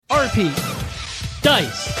Pete.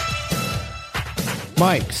 Dice.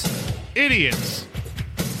 Mike's. Idiots.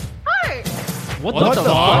 Hi. What the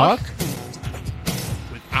fuck?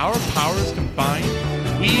 With our powers combined,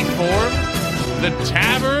 we form the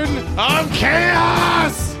Tavern of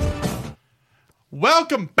Chaos!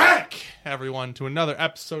 Welcome back, everyone, to another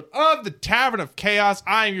episode of the Tavern of Chaos.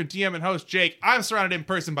 I am your DM and host, Jake. I'm surrounded in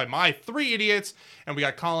person by my three idiots, and we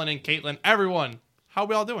got Colin and Caitlin. Everyone, how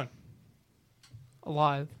we all doing?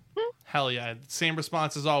 Alive. Hell yeah. Same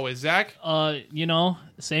response as always. Zach?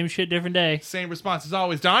 Same shit, different day. Same response as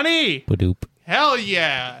always. Donnie? Badoop. Hell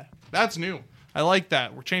yeah. That's new. I like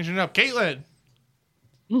that. We're changing it up. Caitlin?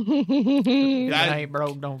 It ain't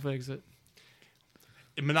broke, don't fix it.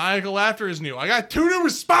 Maniacal laughter is new. I got 2 new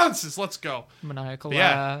responses. Let's go. Maniacal Yeah.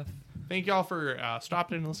 laugh. Thank y'all for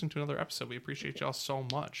stopping in and listening to another episode. We appreciate y'all so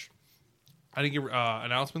much. I didn't get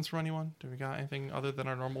announcements from anyone. Do we got anything other than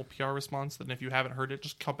our normal PR response? Then if you haven't heard it,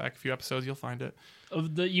 just come back a few episodes. You'll find it.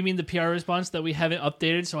 You mean the PR response that we haven't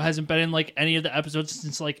updated, so it hasn't been in like any of the episodes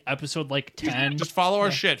since like episode like 10? Just follow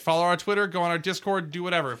our shit. Follow our Twitter. Go on our Discord. Do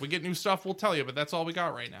whatever. If we get new stuff, we'll tell you. But that's all we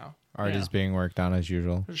got right now. Art Yeah. is being worked on as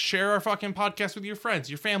usual. Share our fucking podcast with your friends,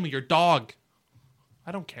 your family, your dog.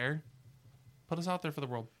 I don't care. Put us out there for the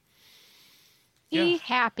world. Be Yeah.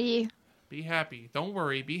 happy. Be happy. Don't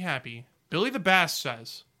worry. Be happy. Billy the Bass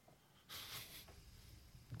says.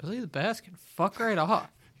 Billy the Bass can fuck right off.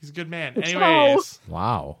 He's a good man. It's Anyways.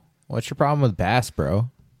 Wow. What's your problem with bass, bro?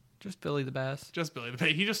 Just Billy the Bass. Just Billy the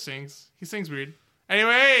Bass. He just sings. He sings weird.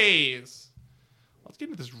 Anyways. Let's get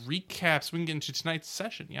into this recap so we can get into tonight's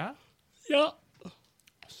session, yeah? Yeah.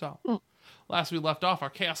 So, last we left off, our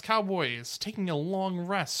Chaos Cowboys taking a long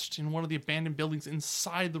rest in one of the abandoned buildings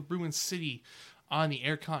inside the ruined city on the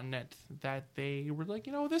air continent that they were like,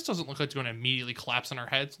 this doesn't look like it's going to immediately collapse on our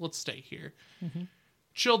heads. Let's stay here.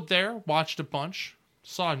 Chilled there, watched a bunch,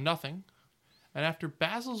 saw nothing. And after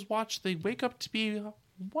Basil's watch, they wake up to be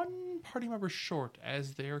one party member short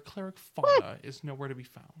as their cleric Fauna is nowhere to be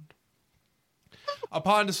found.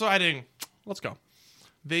 Upon deciding, let's go.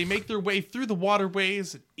 They make their way through the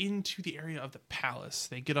waterways and into the area of the palace.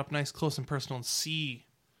 They get up nice, close, and personal and see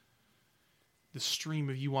the stream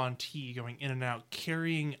of Yuan tea going in and out,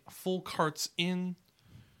 carrying full carts in,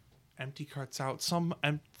 empty carts out, some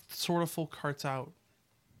sort of full carts out,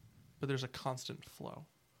 but there's a constant flow.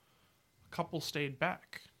 A couple stayed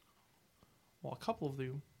back, while a couple of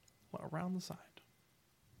them went around the side.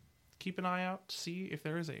 Keep an eye out to see if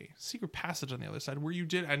there is a secret passage on the other side where you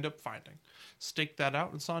did end up finding. Staked that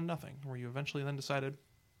out and saw nothing, where you eventually then decided,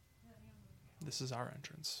 this is our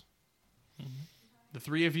entrance. The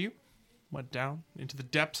three of you went down into the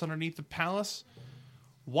depths underneath the palace,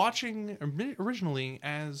 watching originally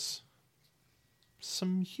as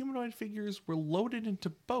some humanoid figures were loaded into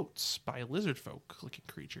boats by lizard folk-looking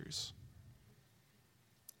creatures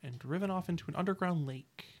and driven off into an underground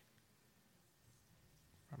lake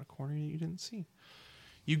around a corner you didn't see.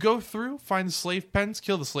 You go through, find the slave pens,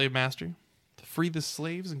 kill the slave master, to free the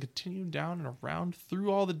slaves, and continue down and around through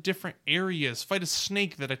all the different areas. Fight a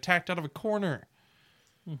snake that attacked out of a corner.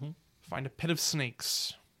 Find a pit of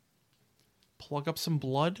snakes. Plug up some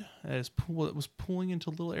blood that was pooling into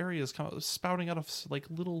little areas, spouting out of like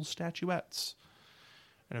little statuettes.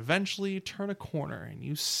 And eventually turn a corner and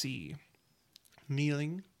you see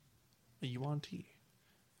kneeling a Yuan Ti,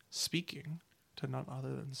 speaking to none other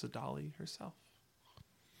than Zadali herself.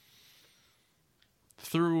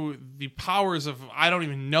 Through the powers of I don't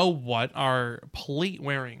even know what, our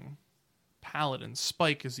plate-wearing paladin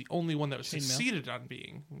Spike is the only one that was succeeded on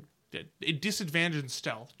being a disadvantage in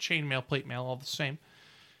stealth. Chainmail, plate mail, all the same.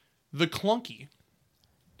 The clunky,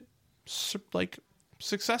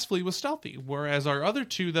 successfully was stealthy, whereas our other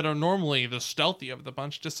two that are normally the stealthy of the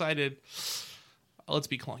bunch decided, let's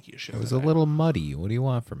be clunky as shit. It was a little muddy. What do you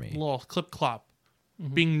want from me? A little clip-clop.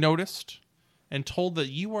 Being noticed and told that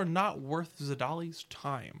you are not worth Zadali's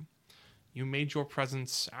time. You made your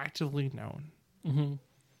presence actively known.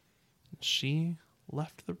 She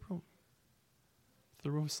left the room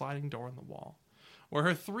through a sliding door in the wall, where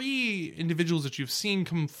her three individuals that you've seen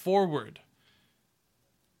come forward: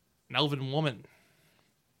 an elven woman,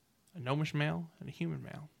 a gnomish male, and a human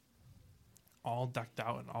male, all decked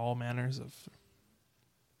out in all manners of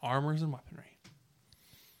armors and weaponry.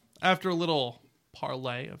 After a little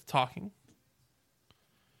parlay of talking,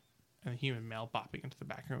 and the human male bopping into the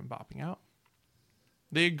back room and bopping out,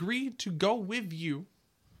 they agreed to go with you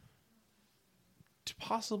to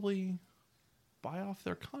possibly buy off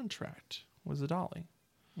their contract with Zadali.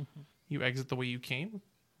 You exit the way you came,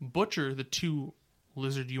 butcher the 2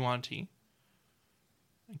 lizard Yuan Ti,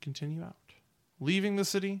 and continue out, leaving the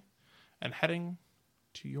city and heading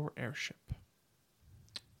to your airship.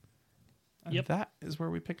 And Yep. that is where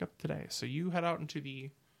we pick up today. So you head out into the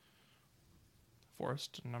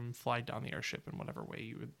forest, and I'm fly down the airship in whatever way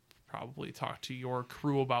you would probably talk to your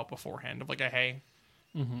crew about beforehand of like, hey,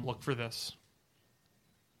 look for this.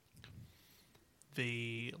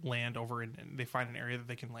 They land over and they find an area that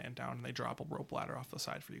they can land down, and they drop a rope ladder off the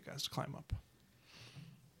side for you guys to climb up.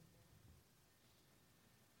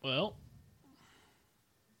 Well,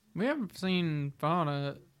 We haven't seen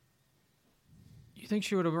Fauna. You think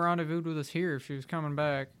she would have rendezvoused with us here if she was coming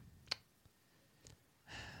back?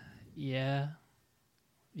 yeah.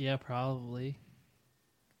 Yeah, probably.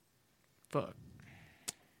 Fuck.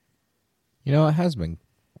 You know, it has been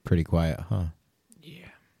pretty quiet, huh? Yeah.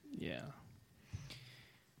 Yeah.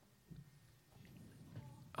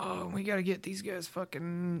 Oh, we gotta get these guys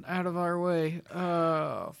fucking out of our way.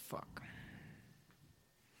 Oh, fuck.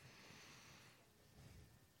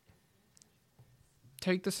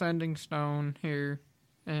 Take the sending stone here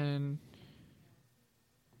and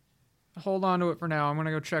hold on to it for now. I'm gonna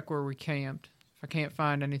go check where we camped. If I can't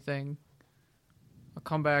find anything, I'll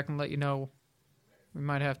come back and let you know. We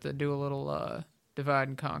might have to do a little divide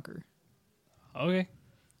and conquer. Okay.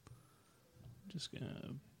 Just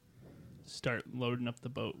gonna start loading up the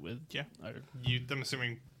boat with Yeah. our- I'm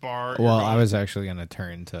assuming Bar. Well, I was actually going to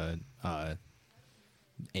turn to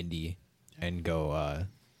Indy and go,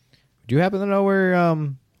 do you happen to know where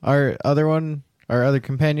our other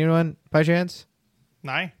companion went by chance?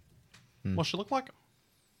 Nye. What she look like?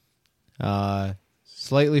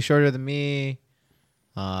 Slightly shorter than me.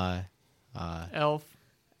 Elf.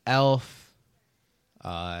 Elf.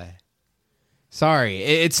 Sorry,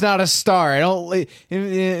 it's not a star. I don't.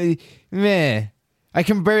 Meh. I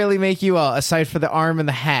can barely make you out aside for the arm and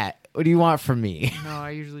the hat. What do you want from me? No,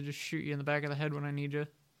 I usually just shoot you in the back of the head when I need you.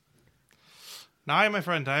 Nye, my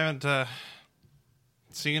friend. I haven't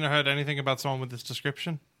seen or heard anything about someone with this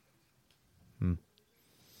description. And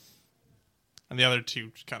the other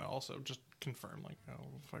two kind of also just confirm, like, oh,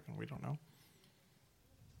 fucking, we don't know.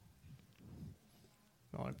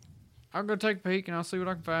 They're like, I'll go take a peek and I'll see what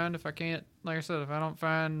I can find. If I can't, like I said, if I don't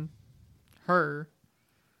find her,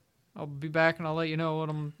 I'll be back and I'll let you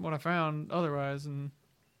know what I found otherwise. And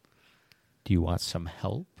Do you want some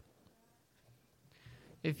help?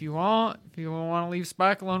 if you want to leave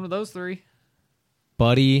Spike alone with those three,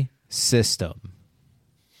 Buddy system.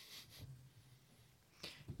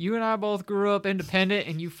 you and I both grew up independent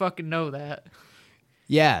and you fucking know that.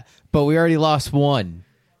 Yeah, but we already lost one.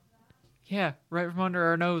 Yeah, right from under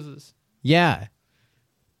our noses. Yeah.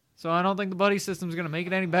 So I don't think the buddy system's going to make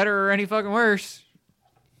it any better or any fucking worse.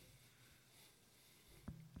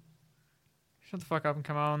 Shut the fuck up and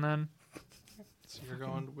come on then. so you're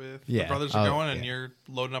going with Yeah. the brothers are Oh, going, and yeah. you're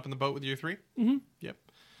loading up in the boat with your three? Mhm. Yep.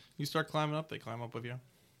 You start climbing up, they climb up with you.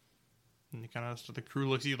 And you kind of, the crew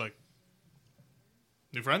looks at you like,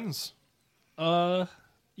 new friends?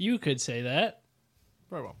 You could say that.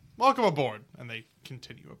 Very well. Welcome aboard. And they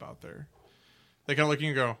continue about their... They kind of look at you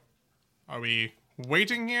and go, are we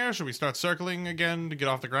waiting here? Should we start circling again to get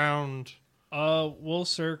off the ground? We'll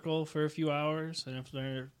circle for a few hours, and if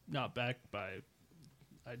they're not back by,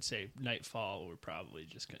 I'd say, nightfall, we're probably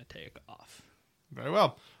just gonna take off. Very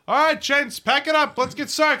well. All right, gents, pack it up. Let's get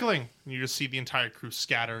circling. And you just see the entire crew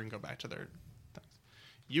scatter and go back to their things.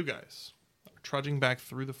 You guys are trudging back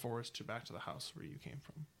through the forest back to the house where you came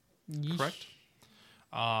from. Correct?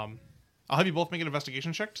 I'll have you both make an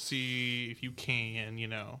investigation check to see if you can,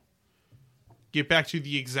 get back to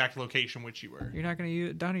the exact location which you were. You're not going to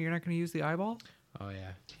use, Donnie, you're not going to use the eyeball? Oh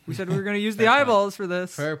yeah. We said we were going to use the eyeballs for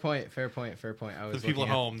this. Fair point. I For was the people at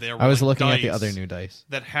home, they are I was rolling looking at the dice other new dice.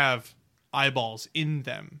 that have eyeballs in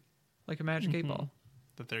them Like a magic 8-ball.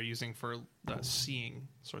 that they're using for seeing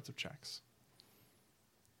sorts of checks.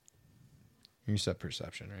 You said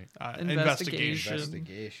perception, right? Investigation.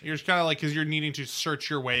 Investigation. You're just kind of like, because you're needing to search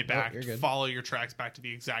your way back, you're good. follow your tracks back to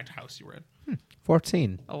the exact house you were in.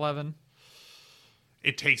 14. 11.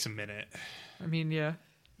 It takes a minute. I mean, yeah.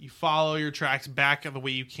 You follow your tracks back the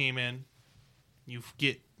way you came in. You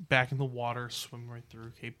get back in the water, swim right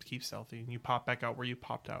through, keep stealthy, and you pop back out where you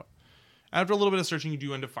popped out. After a little bit of searching, you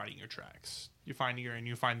do end up finding your tracks. You find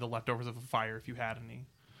the leftovers of a fire if you had any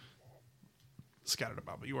scattered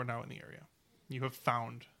about, but you are now in the area. You have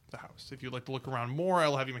found the house. If you'd like to look around more,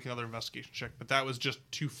 I'll have you make another investigation check, but that was just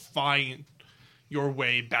to find your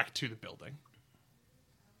way back to the building.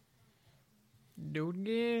 Do it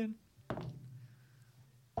again.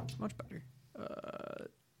 Much better.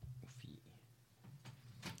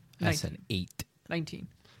 That's an 8. 19.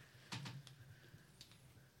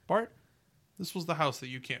 Bart, this was the house that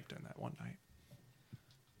you camped in that one night.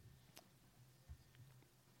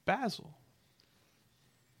 Basil,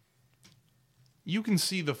 you can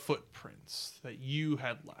see the footprints that you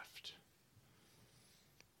had left.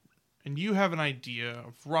 And you have an idea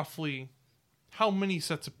of roughly how many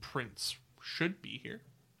sets of prints should be here.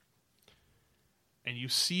 And you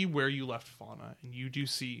see where you left Fauna, and you do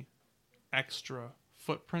see extra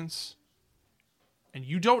footprints. And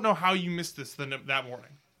you don't know how you missed this that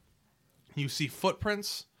morning. You see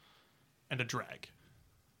footprints and a drag.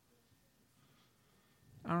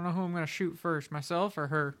 I don't know who I'm going to shoot first, myself or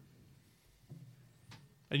her.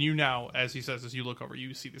 And you now, as he says, as you look over,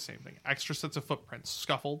 you see the same thing. Extra sets of footprints,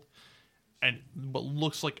 scuffled, and what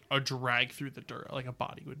looks like a drag through the dirt, like a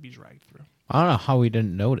body would be dragged through. I don't know how we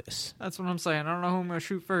didn't notice. That's what I'm saying. I don't know who I'm going to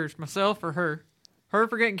shoot first, myself or her. Her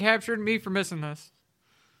for getting captured and me for missing this.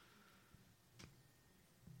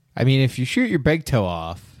 I mean, if you shoot your big toe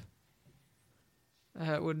off,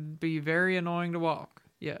 That would be very annoying to walk.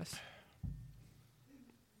 Yes.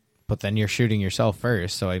 but then you're shooting yourself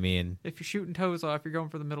first. So, I mean, If you're shooting toes off, you're going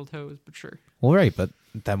for the middle toes, but sure. well, right. But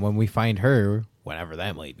then when we find her, whenever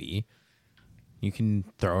that might be, you can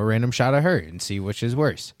throw a random shot at her and see which is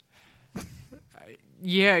worse.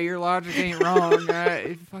 Yeah, your logic ain't wrong.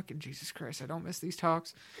 Fucking Jesus Christ, I don't miss these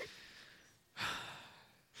talks.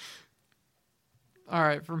 All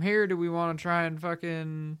right, from here, do we want to try and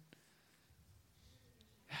fucking...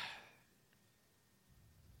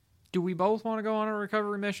 Do we both want to go on a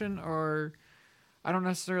recovery mission, or I don't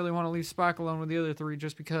necessarily want to leave Spike alone with the other three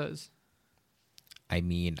just because? I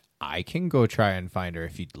mean, I can go try and find her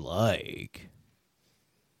if you'd like.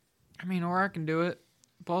 I mean, or I can do it.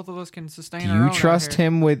 Both of us can sustain Do our you own out trust here.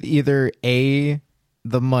 him with either A,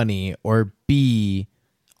 the money, or B,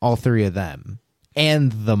 all three of them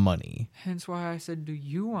and the money? Hence why I said, do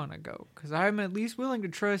you want to go? Because I'm at least willing to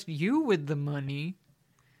trust you with the money.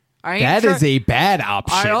 That is a bad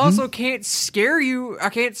option. I also can't scare you. I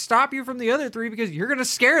can't stop you from the other three because you're going to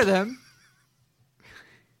scare them.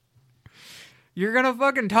 You're going to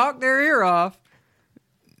fucking talk their ear off.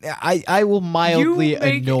 I will mildly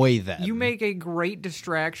make- annoy them. You make a great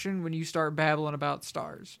distraction when you start babbling about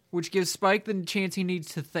stars, which gives Spike the chance he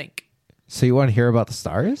needs to think. So you want to hear about the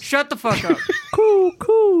stars? Shut the fuck up.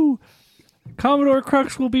 Coo. Commodore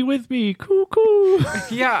Crux will be with me. Coo.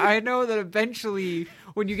 Yeah, I know that eventually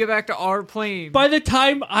when you get back to our plane. By the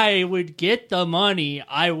time I would get the money,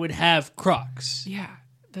 I would have Crux. Yeah,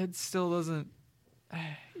 that still doesn't...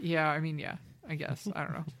 Yeah, I mean, yeah, I guess. I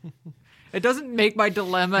don't know. It doesn't make my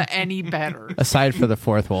dilemma any better. Aside for the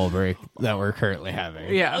fourth wall break that we're currently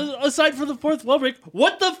having. Yeah. Aside from the fourth wall break,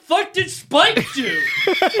 what the fuck did Spike do?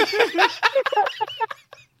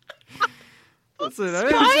 Listen, I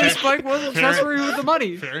didn't say Spike wasn't trustworthy with the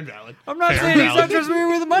money. Fair and valid. I'm not Fair saying and he's not valid. trustworthy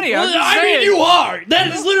with the money. I'm Well, just I saying. mean, you are. That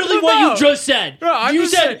is literally what No. you just said. No, I'm you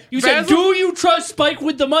just said, saying, you said, Basil- do you trust Spike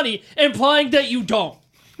with the money, implying that you don't.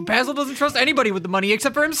 Basil doesn't trust anybody with the money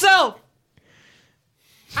except for himself.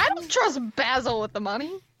 I don't trust Basil with the money.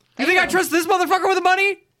 You think I trust this motherfucker with the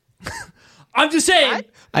money? I'm just saying.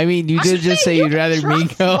 I mean, you did just say you'd rather me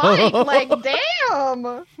Trust go. Spike, like,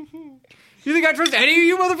 damn. You think I trust any of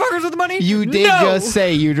you motherfuckers with the money? You did No. just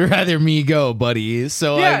say you'd rather me go, buddy.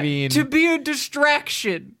 So, Yeah, I mean... to be a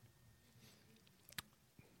distraction.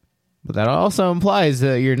 But that also implies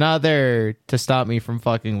that you're not there to stop me from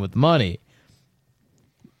fucking with money.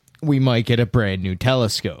 We might get a brand new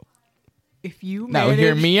telescope. If you Now manage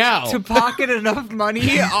hear me out. to pocket enough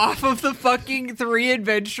money off of the fucking three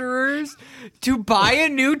adventurers to buy a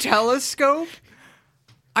new telescope,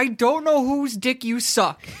 I don't know whose dick you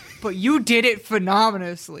suck, but you did it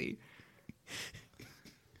phenomenally.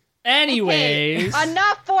 Anyways. Hey,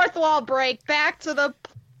 enough fourth wall break. Back to the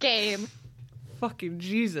game. Fucking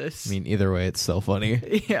Jesus. I mean, either way, it's still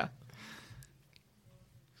funny. Yeah.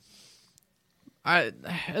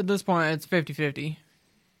 At this point, it's 50-50.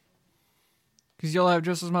 Because you'll have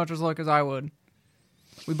just as much as luck as I would.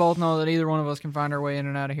 We both know that either one of us can find our way in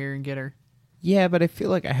and out of here and get her. Yeah, but I feel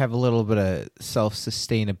like I have a little bit of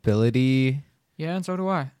self-sustainability. Yeah, and so do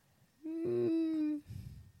I.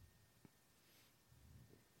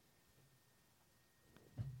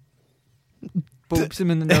 Boops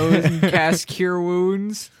him in the nose and casts cure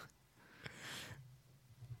wounds.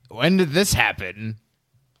 When did this happen?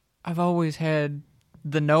 I've always had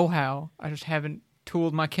the know-how. I just haven't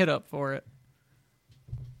tooled my kid up for it.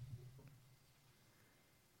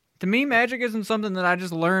 To me, magic isn't something that I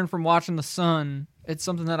just learn from watching the sun. It's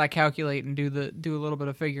something that I calculate and do a little bit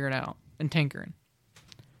of figuring out and tinkering.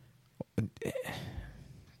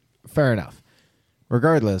 Fair enough.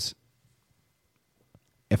 Regardless,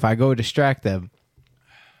 if I go distract them,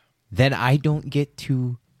 then I don't get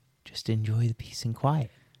to just enjoy the peace and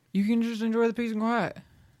quiet. You can just enjoy the peace and quiet.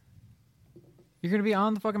 You're gonna be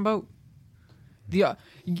on the fucking boat.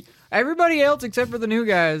 Everybody else except for the new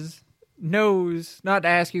guys knows not to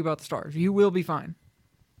ask you about the stars. You will be fine.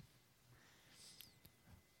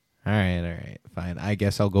 All right, fine. I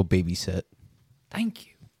guess I'll go babysit. Thank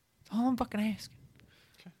you. That's all I'm fucking asking.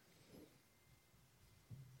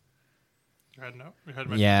 You're heading out? You're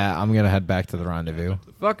heading back? Yeah, I'm gonna head back to the rendezvous.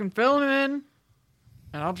 Fucking fill him in,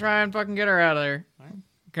 and I'll try and fucking get her out of there. Alright.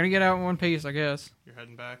 Gonna get out in one piece, I guess. You're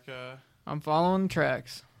heading back. I'm following the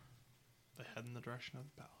tracks. They head in the direction of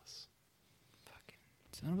the palace. Fucking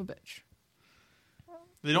son of a bitch.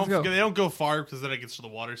 They don't. Let's go. They don't go far because then it gets to the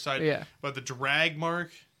water side. Yeah. But the drag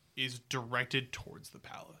mark is directed towards the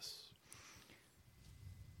palace.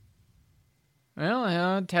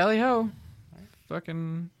 Well, tally ho.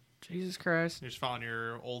 Fucking Jesus Christ. You're just following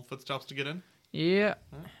your old footsteps to get in. Yeah.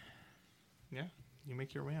 Yeah, you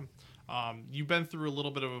make your way in. You've been through a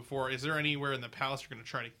little bit of it before. Is there anywhere in the palace you're going to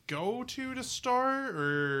try to go to start,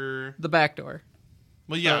 or? The back door.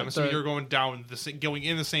 Well, yeah, The- I'm assuming the- you're going down going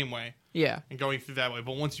in the same way Yeah. and going through that way.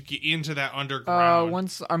 But once you get into that underground,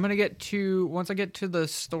 Once I get to the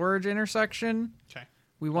storage intersection, okay,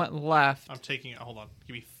 we went left. I'm taking it. Hold on,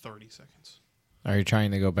 give me 30 seconds. Are you trying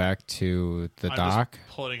to go back to the I'm dock? just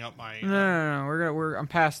pulling up my. No. I'm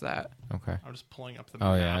past that Okay. I'm just pulling up the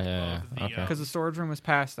Oh, map yeah. of the. Okay. because the storage room was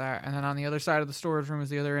past that, and then on the other side of the storage room was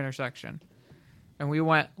the other intersection, and we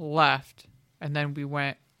went left, and then we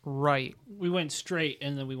went right. We went straight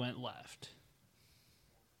and then we went left.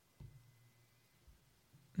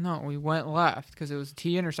 No, we went left because it was a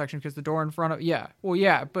T intersection because the door in front of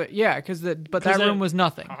because that that- room was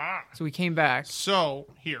nothing, Aha. so we came back. So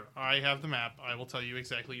here, I have the map. I will tell you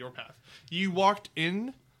exactly your path. You walked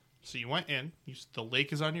in, so you went in. The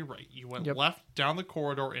lake is on your right. You went Yep. left down the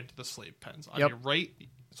corridor into the slave pens. On Yep. your right,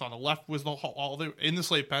 so on the left was in the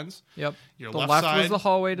slave pens. Yep. Your The left left side was the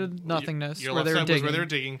hallway to nothingness Your where left they were side was digging. where they were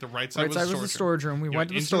digging. The right side Right was side the was the storage room. We You went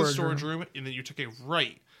to the into storage room. and then you took a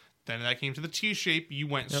right. Then that came to the T shape. You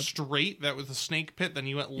went Yep. straight. That was the snake pit. Then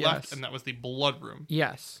you went left, Yes. and that was the blood room.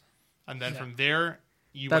 Yes. And then from there,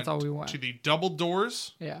 That's all we went. to the double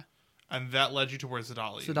doors, Yeah. and that led you to where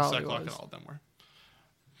Zidali, Zidali Cyclops, and was. all of them were.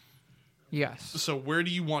 Yes. So where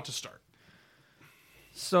do you want to start?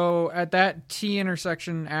 So at that T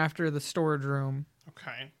intersection after the storage room,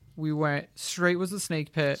 Okay. we went straight was the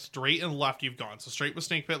snake pit, Straight and left you've gone. So straight was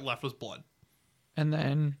snake pit, left was blood. and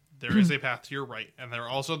then There is a path to your right, and there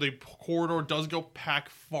also the corridor does go back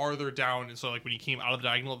farther down. And so, like when you came out of the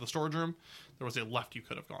diagonal of the storage room, there was a left you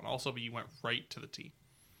could have gone also, but you went right to the T.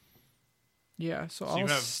 yeah. So, So you I'll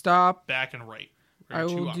have stop. Back and right. are I your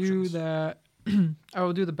two will do options. that. I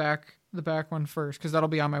will do the back one first because that'll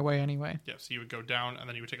be on my way anyway. Yeah, so you would go down, and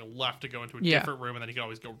then you would take a left to go into a Yeah. different room, and then you could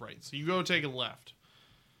always go right. So you go take a left.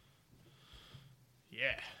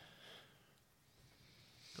 Yeah.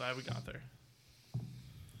 Glad we got there.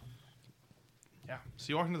 Yeah. So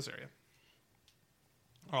you walk into this area.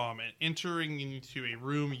 And entering into a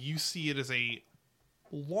room, you see it as a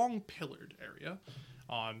long pillared area.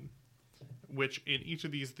 Which in each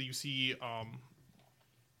of these you see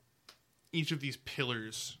each of these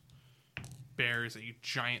pillars bears a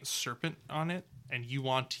giant serpent on it, and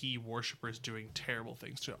Yuan-Ti worshippers doing terrible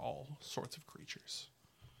things to all sorts of creatures.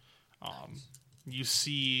 You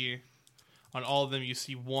see, on all of them, you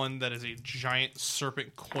see one that is a giant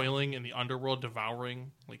serpent coiling in the underworld,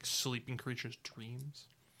 devouring like sleeping creatures' dreams.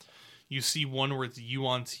 You see one where it's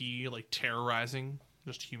Yuan-Ti like terrorizing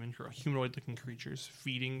just humanoid-looking creatures,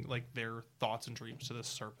 feeding like their thoughts and dreams to this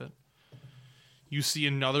serpent. You see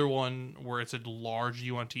another one where it's a large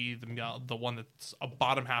Yuan-Ti, the one that's a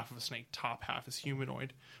bottom half of a snake, top half is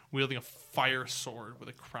humanoid, wielding a fire sword with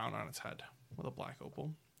a crown on its head with a black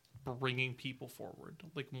opal, bringing people forward,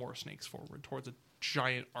 like more snakes forward, towards a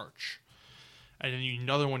giant arch. And then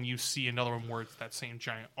another one where it's that same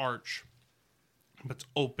giant arch, but it's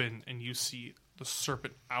open, and you see the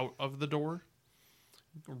serpent out of the door,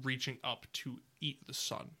 reaching up to eat the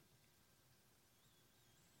sun.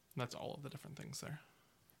 That's all of the different things there.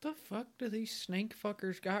 What the fuck do these snake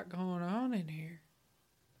fuckers got going on in here?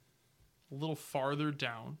 A little farther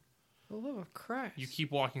down, For the love of Christ. you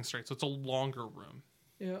keep walking straight, so it's a longer room.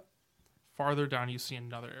 Yeah. Farther down, you see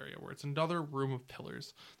another area where it's another room of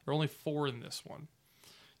pillars. There are only 4 in this one.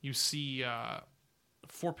 You see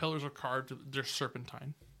 4 pillars are carved. They're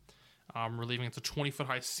serpentine, relieving it's a 20-foot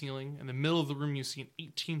high ceiling. In the middle of the room, you see an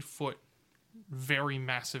 18-foot, very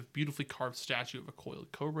massive, beautifully carved statue of a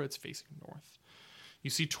coiled cobra. It's facing north. You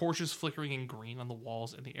see torches flickering in green on the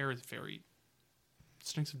walls, and the air is very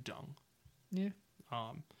stinks of dung. Yeah.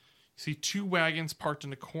 You see 2 wagons parked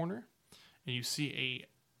in a corner, and you see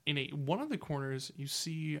in one of the corners you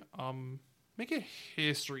see Make a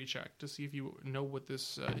history check to see if you know what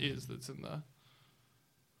this is that's in the...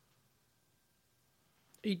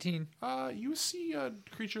 18. You see a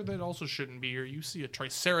creature that also shouldn't be here. You see a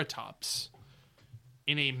Triceratops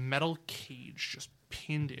in a metal cage just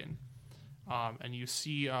pinned in. And you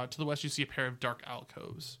see, to the west, you see a pair of dark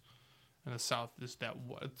alcoves. And the south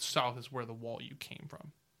is where the wall you came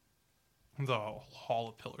from. The hall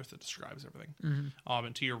of pillars that describes everything.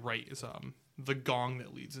 And to your right is the gong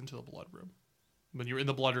that leads into the blood room. When you're in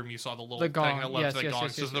the blood room, you saw the little thing that led to the gong.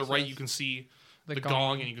 So to the right, you can see the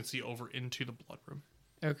gong, and you can see over into the blood room.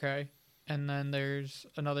 Okay. And then there's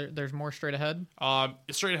more straight ahead?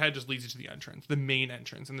 Straight ahead just leads you to the entrance, the main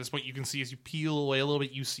entrance. And this, what you can see as you peel away a little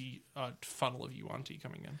bit, you see a funnel of Yuan-Ti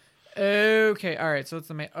coming in. Okay, all right. So it's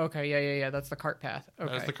the main. Okay, yeah. That's the cart path.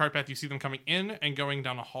 Okay. That is the cart path. You see them coming in and going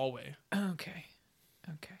down a hallway. Okay.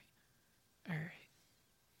 All right.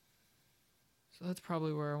 So that's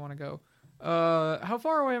probably where I want to go. How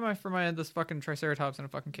far away am I from this fucking Triceratops in a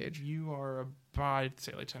fucking cage? You are about, I'd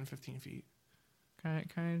say, like 10, 15 feet. Can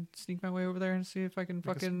I sneak my way over there and see if I can Make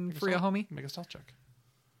fucking a free a stealth- homie? Make a stealth check.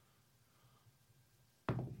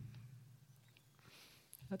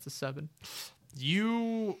 That's a 7.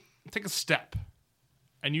 You take a step,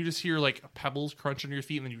 and you just hear like pebbles crunch under your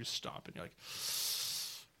feet, and then you just stop, and you're like,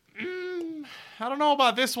 I don't know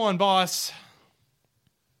about this one, boss.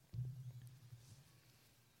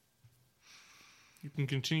 You can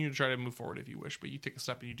continue to try to move forward if you wish, but you take a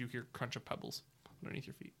step and you do hear crunch of pebbles underneath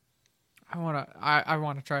your feet. I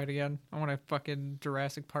wanna try it again. I wanna fucking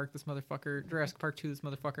Jurassic Park 2 this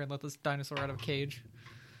motherfucker, and let this dinosaur out of a cage.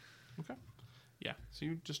 Okay. Yeah, so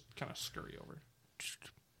you just kind of scurry over.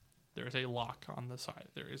 There is a lock on the side.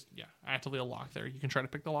 There is, actively a lock there. You can try to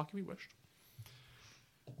pick the lock if you wished.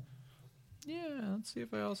 Yeah, let's see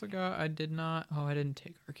if I also got. I did not. Oh, I didn't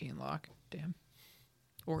take Arcane Lock. Damn.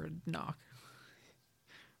 Or knock.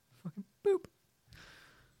 Fucking boop.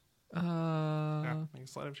 Yeah, make a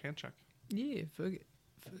sleight of hand check. Yeah, fuck it.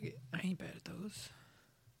 I ain't bad at those.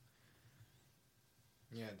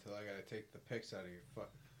 Yeah, until I gotta take the picks out of your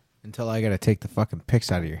fucking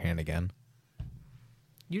picks out of your hand again.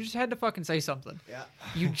 You just had to fucking say something. Yeah.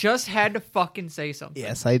 You just had to fucking say something.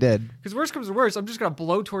 Yes, I did. Because worst comes to worst, I'm just gonna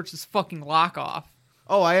blowtorch this fucking lock off.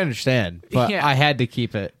 Oh, I understand, but Yeah. I had to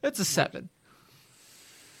keep it. It's a 7.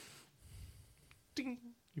 Ding.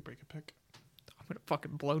 You break a pick. I'm gonna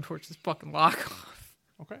fucking blowtorch this fucking lock off.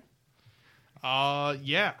 Okay.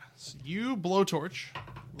 Yeah. So you blowtorch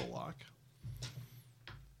the lock.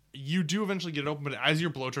 You do eventually get it open, but as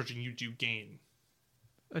you're blowtorching, you do gain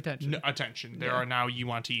Attention. attention. There Yeah. are now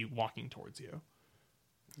Yuan-Ti walking towards you.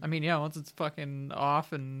 I mean, yeah, once it's fucking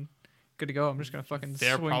off and good to go, I'm just gonna fucking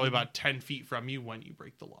They're swing. probably about 10 feet from you when you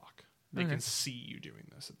break the lock. They Okay. can see you doing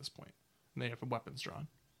this at this point. And they have weapons drawn.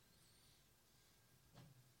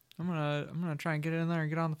 I'm gonna try and get in there and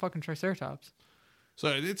get on the fucking Triceratops. So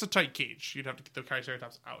it's a tight cage. You'd have to get the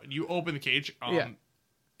Triceratops out. And you open the cage. Yeah.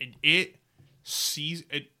 And it sees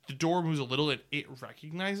it. The door moves a little, and it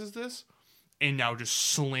recognizes this, and now just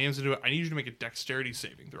slams into it. I need you to make a dexterity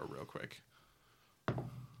saving throw real quick.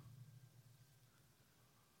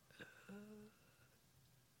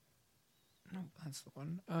 No, that's the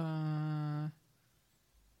one.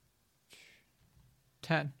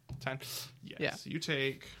 10. 10. Yes. Yeah. You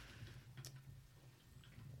take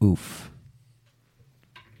Oof.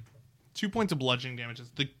 2 points of bludgeoning damage.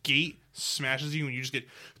 The gate smashes you, and you just get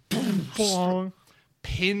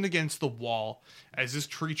pinned against the wall. As this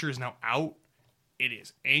creature is now out, it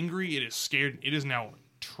is angry, it is scared, it is now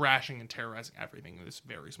trashing and terrorizing everything in this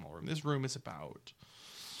very small room. This room is about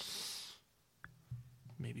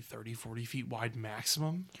maybe 30, 40 feet wide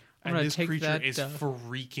maximum. I'm And gonna this take creature that, is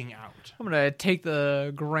freaking out. I'm gonna take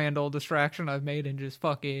the grand old distraction I've made and just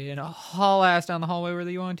fucking haul ass down the hallway where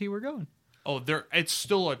the Yuan-Ti were going. Oh, it's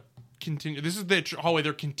still a continue. This is the hallway.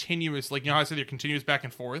 They're continuous. Like, you know how I said they're continuous back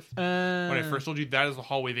and forth? When I first told you, that is the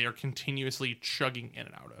hallway they are continuously chugging in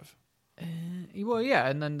and out of. Well, yeah,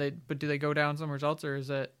 and then but do they go down somewhere else, or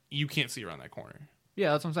is it? You can't see around that corner.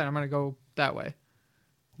 Yeah, that's what I'm saying. I'm gonna go that way.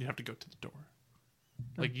 You have to go to the door.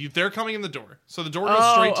 Like, they're coming in the door. So the door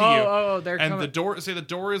goes straight to you. They're and coming. the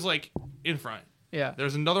door is like in front. Yeah,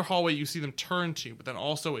 There's another hallway you see them turn to, but then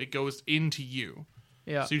also it goes into you.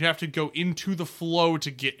 yeah. So you'd have to go into the flow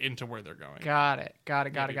to get into where they're going. Got it.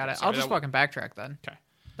 sorry, I'll just fucking backtrack then. Okay.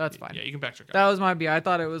 That's fine. Yeah, you can backtrack. That was my B. I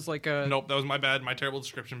thought it was like a. Nope, that was my bad, my terrible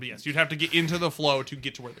description. But yes, you'd have to get into the flow to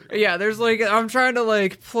get to where they're going. Yeah, there's like I'm trying to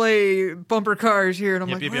like play bumper cars here, and I'm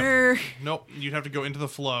Yep, like, yep, yep. where? Nope, you'd have to go into the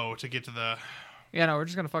flow to get to the Yeah, no, we're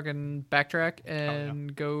just gonna fucking backtrack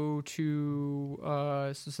and go to.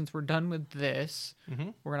 So since we're done with this,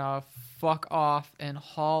 we're gonna fuck off and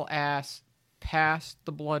haul ass past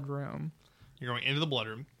the blood room. You're going into the blood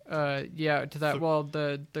room. Yeah, to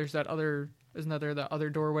that. There's that other. Isn't there the other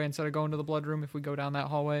doorway instead of going to the blood room? If we go down that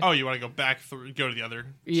hallway. Oh, you want to go back through? Go to the other.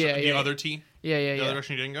 Other T. Yeah. The other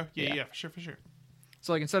direction you didn't go. Yeah, for sure.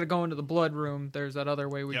 So like instead of going to the blood room, there's that other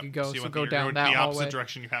way we could go. So go down that the hallway. opposite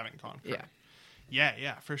direction you haven't gone. Correct.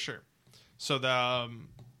 Yeah, for sure. So that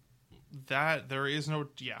there is no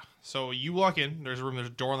So you walk in. There's a room. There's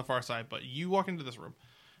a door on the far side, but you walk into this room,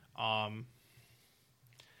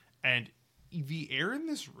 and the air in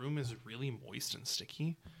this room is really moist and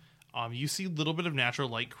sticky. You see a little bit of natural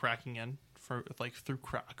light cracking in through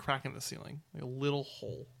a crack in the ceiling, like a little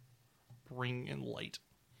hole, bringing in light.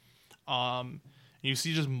 You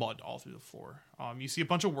see just mud all through the floor. You see a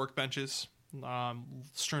bunch of workbenches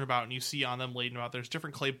strewn about, and you see on them laden about. There's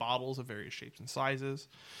different clay bottles of various shapes and sizes.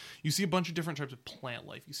 You see a bunch of different types of plant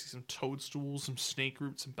life. You see some toadstools, some snake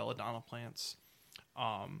roots, some belladonna plants,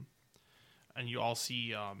 and you all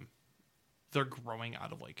see they're growing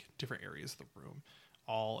out of like different areas of the room.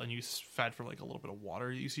 And you fed for like a little bit of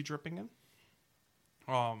water you see dripping in.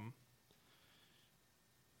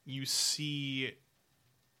 You see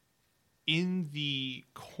in the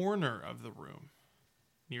corner of the room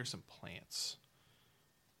near some plants,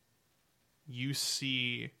 you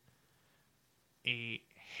see a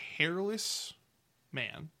hairless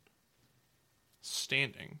man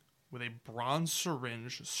standing with a bronze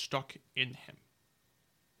syringe stuck in him.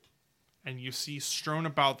 And you see strewn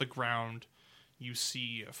about the ground, you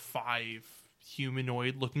see 5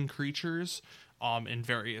 humanoid-looking creatures in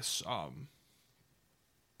various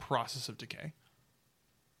process of decay.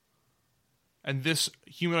 And this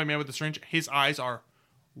humanoid man with the syringe, his eyes are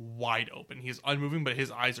wide open. He is unmoving, but his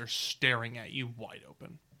eyes are staring at you wide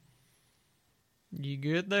open. You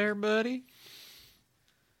good there, buddy?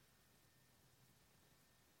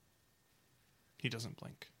 He doesn't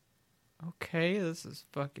blink. Okay, this is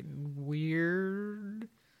fucking weird.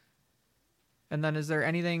 And then is there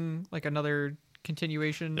anything, like another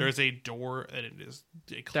continuation? There is a door, and it is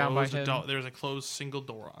a down by him. There's a closed single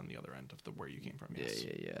door on the other end of where you came from. Yes.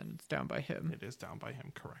 Yeah, and it's down by him. It is down by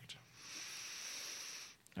him, correct.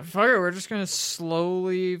 Fuck it, we're just gonna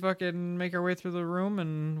slowly fucking make our way through the room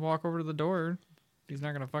and walk over to the door. He's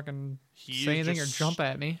not gonna fucking say anything or jump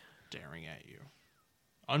at me. Staring at you.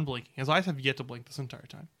 Unblinking. His eyes have yet to blink this entire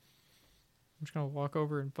time. I'm just gonna walk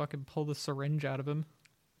over and fucking pull the syringe out of him.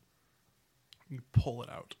 You pull it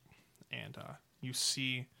out, and you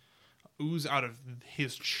see ooze out of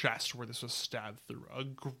his chest where this was stabbed through. A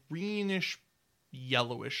greenish,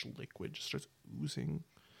 yellowish liquid just starts oozing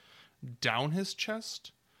down his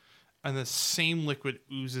chest, and the same liquid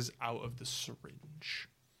oozes out of the syringe.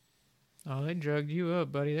 Oh, they drugged you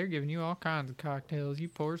up, buddy. They're giving you all kinds of cocktails. You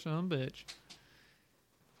poor son of a bitch.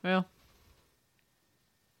 Well,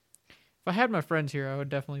 if I had my friends here, I would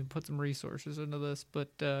definitely put some resources into this,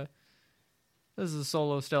 but this is a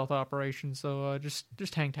solo stealth operation, so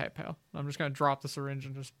just hang tight, pal. I'm just going to drop the syringe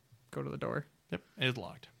and just go to the door. Yep, it is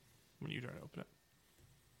locked when you try to open it.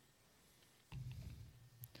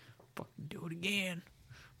 Fucking do it again.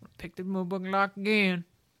 I'm going to pick this motherfucking lock again.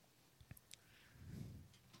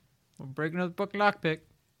 I'm breaking another fucking lockpick.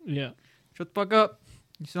 Yeah. Shut the fuck up,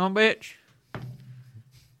 you son of a bitch.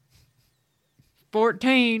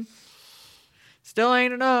 14. Still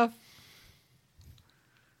ain't enough.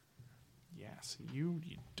 Yes, you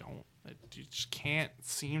don't. You just can't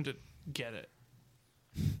seem to get it.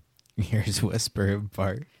 Here's Whisper and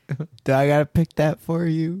Bart. Do I gotta pick that for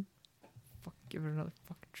you? Fuck, give it another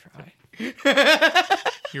fucking try.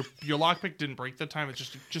 Your lockpick didn't break that time. It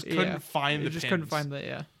just couldn't find the pins. Couldn't find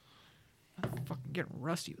the I'm fucking getting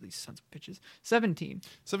rusty with these sons of bitches. 17.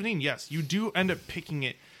 17, yes. You do end up picking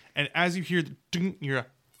it, and as you hear the ding,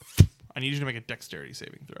 I need you to make a dexterity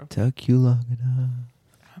saving throw. Took you long enough.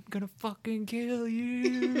 I'm gonna fucking kill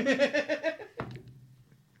you.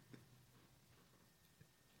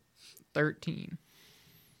 13.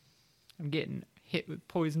 I'm getting hit with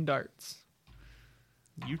poison darts.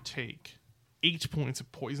 You take 8 points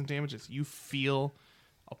of poison damage as you feel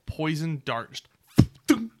a poison dart just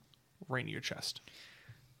right into your chest.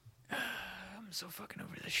 I'm so fucking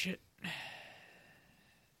over this shit.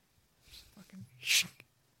 Just fucking...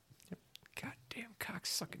 Goddamn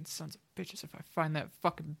cocksucking sons of bitches. If I find that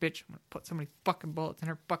fucking bitch, I'm gonna put so many fucking bullets in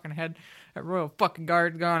her fucking head. That Royal fucking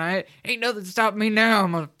Guard's gone. Ain't nothing stopping me now,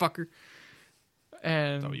 motherfucker.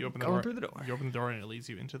 And So you open the going door. through the door. You open the door and it leads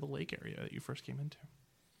you into the lake area that you first came into.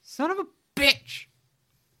 Son of a bitch.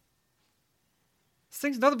 This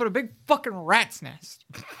thing's nothing but a big fucking rat's nest.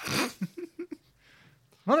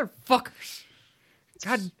 Motherfuckers.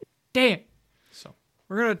 God damn. So,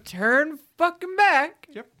 We're gonna turn fucking back.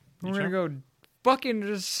 yep. We're gonna go fucking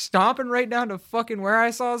just stomping right down to fucking where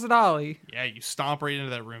I saw Zadali. Yeah, you stomp right into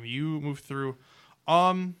that room. You move through.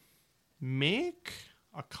 Make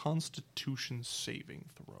a Constitution saving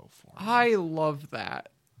throw for me. I love that.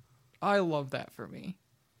 I love that for me.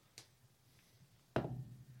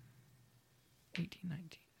 18, 19,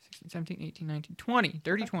 16, 17, 18, 19, 20.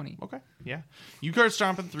 Dirty 20. Okay. Yeah. You start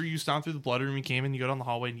stomping through. You stomp through the blood room. You came in. You go down the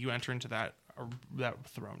hallway, and you enter into that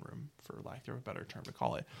throne room, for lack of a better term to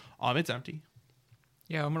call it. It's empty.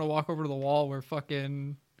 Yeah, I'm gonna walk over to the wall where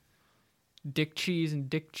fucking Dick Cheese and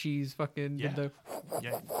Dick Cheese fucking Yeah. did the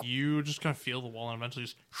Yeah. You just kind of feel the wall, and eventually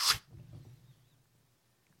just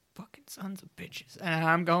fucking sons of bitches. And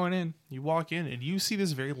I'm going in. you walk in, and you see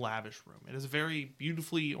this very lavish room. It is very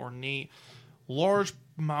beautifully ornate, large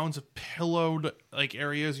mounds of pillowed like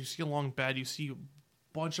areas. You see a long bed. You see a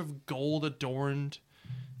bunch of gold adorned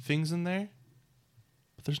things in there,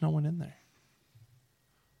 but there's no one in there.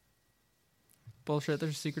 Bullshit,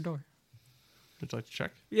 there's a secret door. Would you like to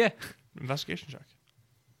check? Yeah. Investigation check.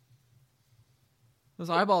 Those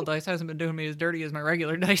eyeball dice hasn't been doing me as dirty as my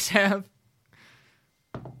regular dice have.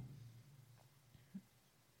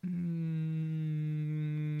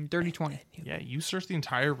 Dirty 20. Yeah, you search the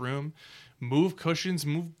entire room, move cushions,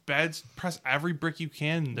 move beds, press every brick you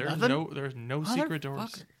can. There's no secret doors.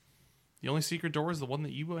 Motherfucker. The only secret door is the one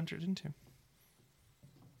that you entered into.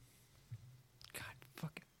 God,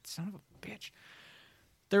 fucking son of a bitch.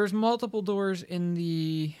 There's multiple doors in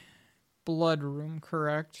the blood room,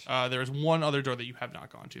 correct? There's one other door that you have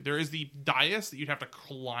not gone to. There is the dais that you'd have to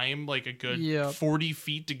climb like a good Yep. 40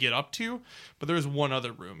 feet to get up to, but there's one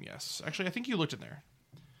other room, yes. Actually, I think you looked in there.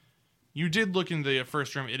 You did look in the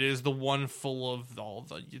first room. It is the one full of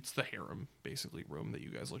it's the harem, basically, room that you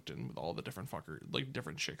guys looked in with all the different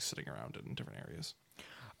different chicks sitting around in different areas.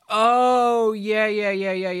 Oh, yeah.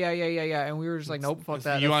 And we were just like, nope, fuck It's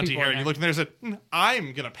that. you There's on people in here, and there. you looked in there and said,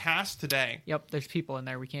 I'm going to pass today. Yep, there's people in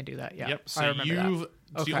there. We can't do that. Yeah. Yep. I So remember that.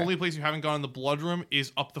 the Okay. only place you haven't gone in the blood room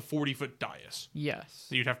is up the 40-foot dais. Yes.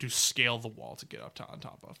 So you'd have to scale the wall to get up to on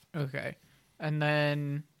top of. Okay. And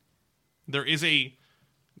then There is a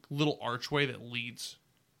little archway that leads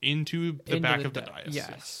into the back of the dais.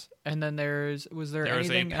 Yes. And then was there There is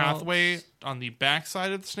a anything pathway else? on the back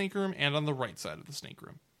side of the snake room and on the right side of the snake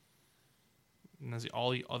room. And there's all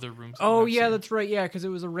the other rooms. that Oh I've yeah, seen. that's right. Yeah, because it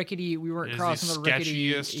was a rickety. We It weren't is crossing the the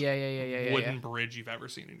rickety. sketchiest Yeah. wooden bridge you've ever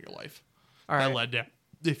seen in your life. All That right. led to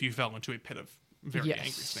if you fell into a pit of very yes.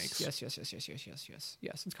 angry snakes.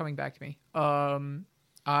 Yes. It's coming back to me.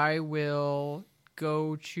 I will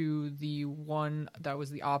go to the one that was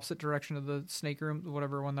the opposite direction of the snake room,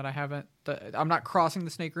 whatever one that I haven't. I'm not crossing the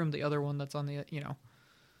snake room. The other one that's on the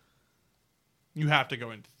You have to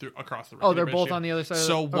go across the rickety Oh, they're bridge, both too. on the other side of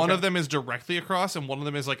So the- one okay. of them is directly across, and one of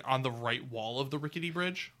them is like on the right wall of the rickety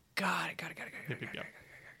bridge. Got it. Yep.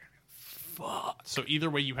 Fuck. So either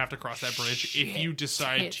way, you have to cross that bridge if you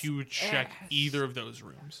decide tits, to check ass. either of those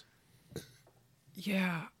rooms.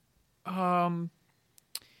 Yeah.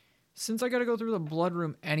 Since I gotta go through the blood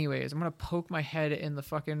room anyways, I'm gonna poke my head in the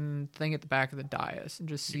fucking thing at the back of the dais and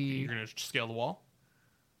just see. You're gonna scale the wall.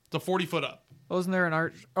 It's a 40-foot up. Wasn't there an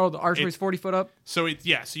arch? Oh, the archway's 40 foot up. So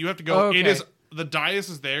so you have to go. It Okay. is the dais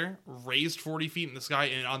is there, raised 40 feet in the sky,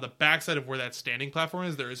 and on the backside of where that standing platform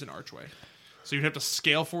is, there is an archway. So you have to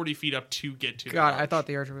scale 40 feet up to get to. God, the I arch. thought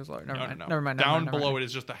the archway was lower. Never No, mind. no. Never mind. Down below it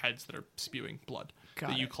is just the heads that are spewing blood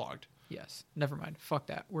Got that you it. clogged. Yes. Never mind. Fuck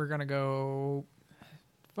that. We're gonna go.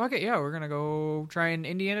 Fuck it. Yeah, we're gonna go try and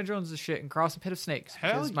Indiana Jones this shit and cross a pit of snakes.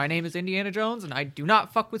 Hell Because yeah. my name is Indiana Jones and I do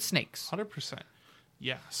not fuck with snakes. 100%.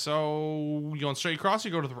 Yeah. So you going straight across? Or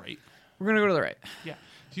you go to the right. We're gonna go to the right. Yeah.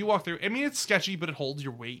 So you walk through. I mean, it's sketchy, but it holds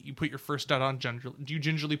your weight. You put your first stud on. Do you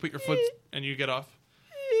gingerly put your foot and you get off?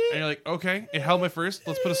 And you're like, okay, it held my first.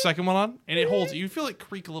 Let's put a second one on, and it holds. You feel it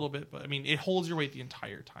creak a little bit, but I mean, it holds your weight the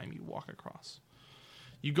entire time you walk across.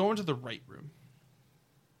 You go into the right room.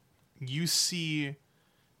 You see,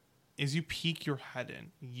 as you peek your head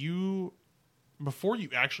in, before you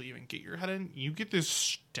actually even get your head in, you get this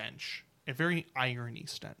stench, a very irony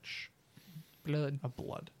stench Blood. of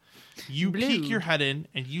blood. You Blue. peek your head in,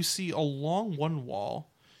 and you see along one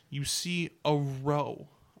wall, you see a row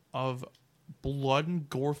of blood and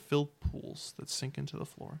gore-filled pools that sink into the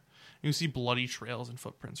floor. You see bloody trails and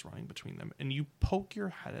footprints running between them, and you poke your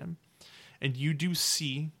head in, and you do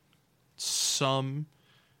see some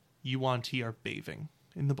Yuan-Ti are bathing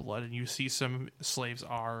in the blood, and you see some slaves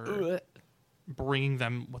are bringing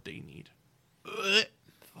them what they need.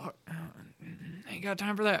 fuck. Ain't got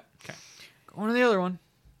time for that. Okay. Going to the other one.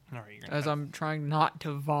 All right. You're gonna As I'm trying not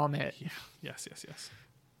to vomit. Yeah. Yes.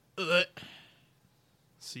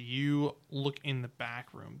 So you look in the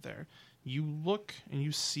back room there. You look and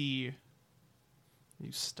you see.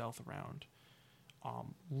 You stealth around.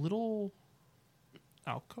 Little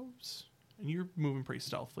alcoves, and you're moving pretty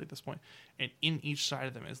stealthily at this point. And in each side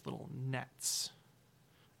of them is little nets.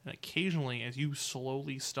 And occasionally, as you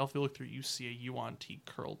slowly, stealthily look through, you see a Yuan-Ti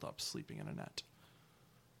curled up, sleeping in a net.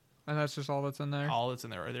 And that's just all that's in there? All that's in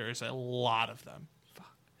there. There is a lot of them.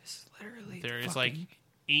 Fuck. This is literally There is like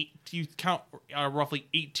 8, you count roughly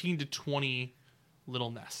 18 to 20 little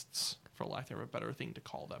nests, for lack of a better thing to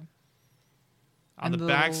call them. On And the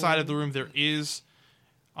back side of the room, there is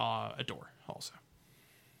a door also.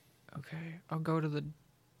 Okay, I'll go to the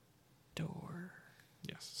door.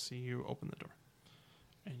 Yes, so you open the door.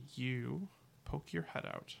 And you poke your head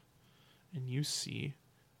out. And you see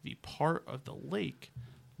the part of the lake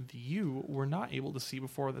that you were not able to see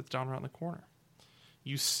before that's down around the corner.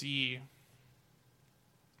 You see,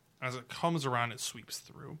 as it comes around, it sweeps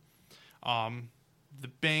through. The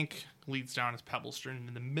bank leads down as pebble strewn. And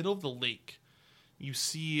in the middle of the lake, you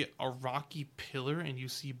see a rocky pillar and you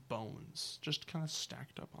see bones just kind of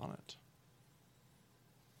stacked up on it.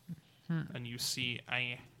 And you see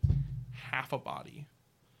a half a body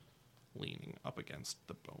leaning up against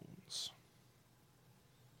the bones.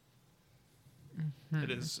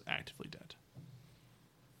 It is actively dead.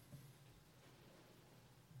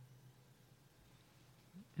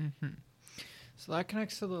 So that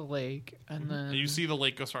connects to the lake, and then And you see the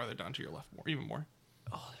lake goes farther down to your left, even more.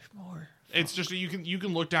 oh, there's more. It's just you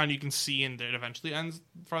can look down, you can see, and it eventually ends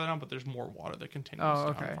farther down. But there's more water that continues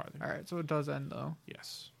Oh, down okay. farther. All right, so it does end though.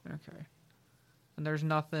 Yes. Okay. And there's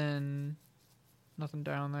nothing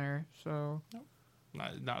down there. So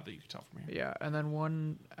Not that you can tell from here. yeah, and then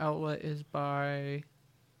one outlet is by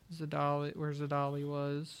Zadali, where Zadali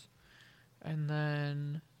was, and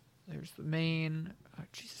then there's the main. Oh,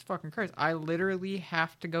 Jesus fucking Christ! I literally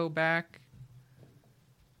have to go back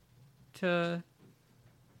to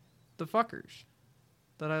the fuckers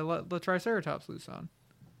that I let the Triceratops loose on.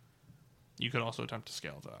 You could also attempt to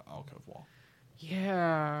scale the alcove wall.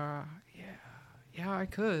 Yeah, I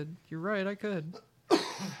could. You're right, I could.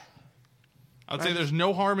 I would say there's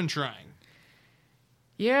no harm in trying.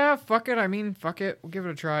 Yeah, fuck it. I mean, fuck it. We'll give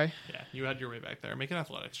it a try. Yeah, you had your way back there. Make an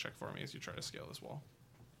athletics check for me as you try to scale this wall.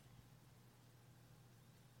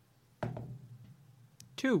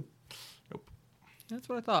 2. Nope. That's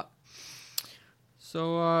what I thought.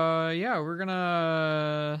 So, yeah, we're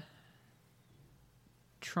gonna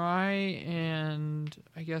try and,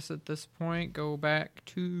 I guess at this point, go back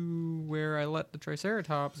to where I let the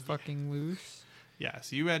Triceratops fucking loose. Yeah,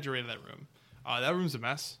 so you had your way to that room. That room's a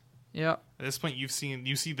mess. Yep, At this point, you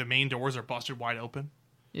see the main doors are busted wide open,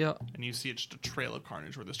 yep. and you see just a trail of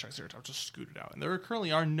carnage where this Triceratops just scooted out. And there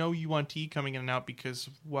currently are no Yuan-Ti coming in and out because,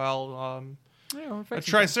 well, Yeah, we're a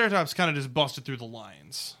fixing Triceratops kind of just busted through the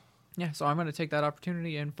lines. yeah, so I'm gonna take that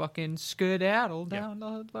opportunity and fucking skedaddle down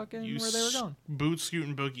the fucking You where they were going. boot, scoot,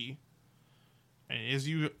 and boogie. And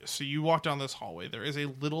you walk down this hallway. There is a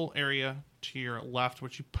little area to your left,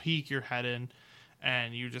 which you peek your head in,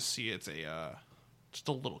 and you just see it's just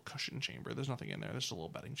a little cushion chamber. There's nothing in there. There's just a little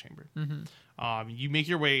bedding chamber. You make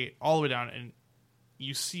your way all the way down, and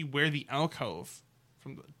you see where the alcove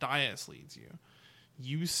from the dais leads you.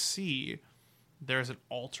 You see there's an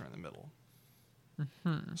altar in the middle.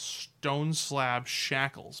 Stone slab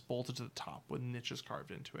shackles bolted to the top with niches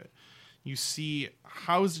carved into it. You see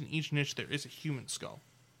housed in each niche there is a human skull.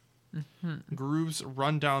 Grooves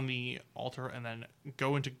run down the altar and then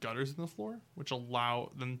go into gutters in the floor, which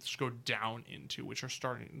allow them to go down into, which are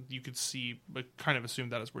starting. You could see, but kind of assume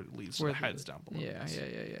that is where it leads to the heads down below. Yeah.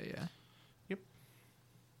 Yep.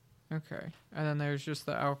 Okay, and then there's just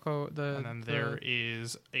the alcove. And then there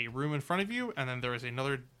is a room in front of you, and then there is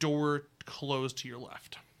another door closed to your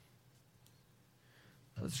left.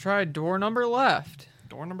 Let's try door number left.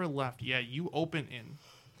 Door number left. Yeah, you open in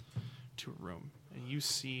to a room, and you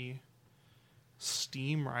see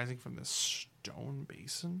steam rising from this stone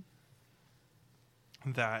basin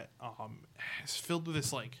that is filled with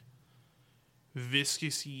this like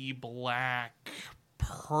viscousy black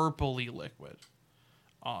purpley liquid.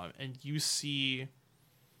 And you see,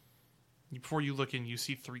 before you look in, you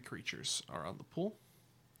see 3 creatures around the pool.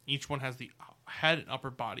 Each one has the head and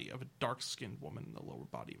upper body of a dark-skinned woman and the lower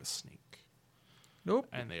body of a snake. Nope.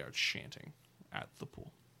 And they are chanting at the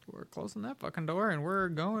pool. We're closing that fucking door and we're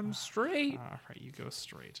going straight. All right, you go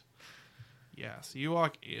straight. Yeah, so you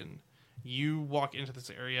walk in, You walk into this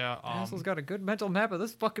area. Basil's got a good mental map of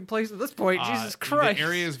this fucking place at this point. Jesus Christ. The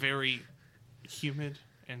area is very humid,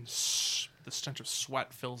 and the stench of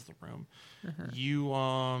sweat fills the room.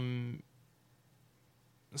 You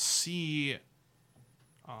see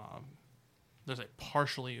there's a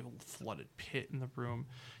partially flooded pit in the room.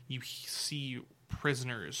 You see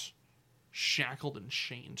prisoners shackled and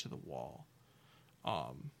chained to the wall.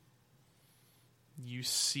 You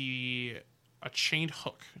see a chained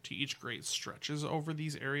hook to each grate stretches over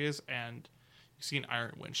these areas, and you see an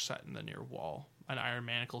iron winch set in the near wall, and iron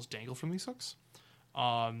manacles dangle from these hooks,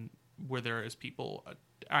 where there is people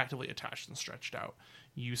actively attached and stretched out.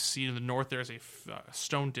 You see to the north there's a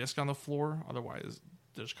stone disc on the floor, otherwise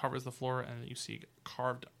that covers the floor, and you see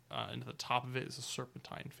carved into the top of it is a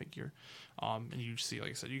serpentine figure. And you see,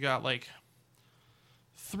 like I said, you got like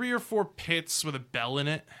 3 or 4 pits with a bell in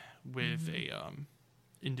it, with a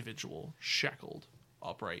individual shackled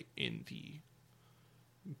upright in the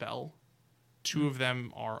bell. 2 of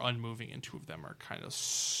them are unmoving, and 2 of them are kind of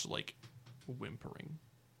like whimpering.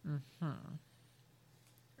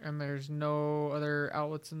 And there's no other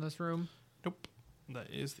outlets in this room? Nope.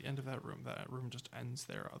 That is the end of that room. That room just ends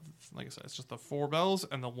there. Like I said, it's just the 4 bells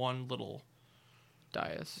and the one little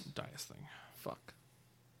Dais thing. Fuck.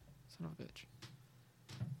 Son of a bitch.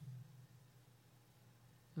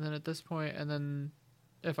 And then at this point, and then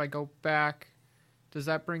if I go back, does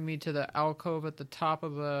that bring me to the alcove at the top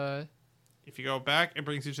of the... If you go back, it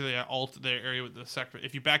brings you to the area with the sector.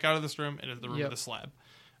 If you back out of this room, it is the room with the slab,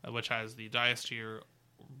 which has the dais to your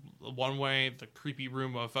one way, the creepy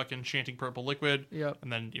room of fucking chanting purple liquid. Yep.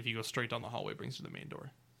 And then if you go straight down the hallway, it brings you to the main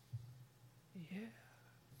door. Yeah.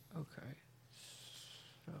 Okay.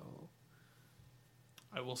 So...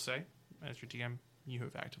 I will say, as your DM, you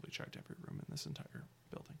have actively checked every room in this entire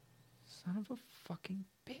building. Son of a fucking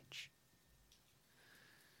bitch.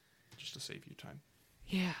 Just to save you time.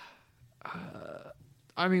 Yeah.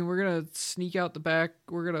 I mean, we're gonna sneak out the back.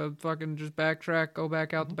 We're gonna fucking just backtrack, go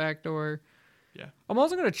back out the back door. Yeah. I'm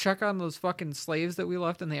also gonna check on those fucking slaves that we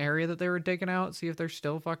left in the area that they were digging out, see if they're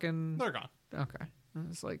still fucking... They're gone. Okay.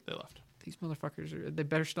 It's like, They left. these motherfuckers, they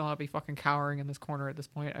better still not be fucking cowering in this corner at this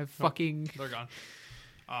point. Fucking... They're gone.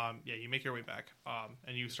 Yeah, you make your way back.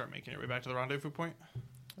 And you start making your way back to the rendezvous point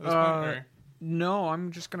at this point? Or? No,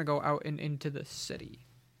 I'm just gonna go out and into the city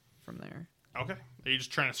from there. Okay. Are you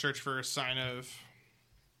just trying to search for a sign of...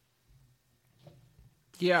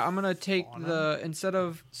 Yeah, I'm gonna take instead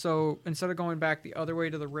of going back the other way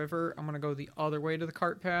to the river, I'm gonna go the other way to the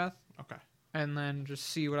cart path. Okay. And then just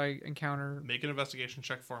see what I encounter. Make an investigation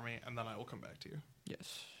check for me, and then I will come back to you.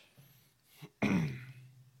 Yes.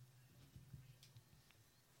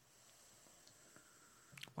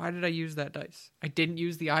 Why did I use that dice? I didn't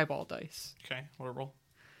use the eyeball dice. Okay, what roll?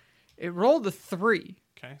 It rolled a 3.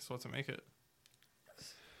 Okay, so what's it make it?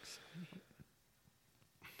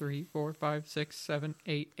 3, 4, 5, 6, 7,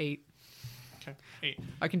 8, 8. Okay, 8.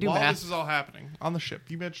 I can do While math. this is all happening on the ship,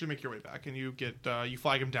 you manage to make your way back, and you get you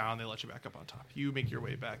flag them down. They let you back up on top. You make your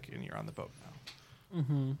way back, and you're on the boat now.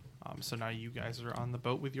 Mm-hmm. So now you guys are on the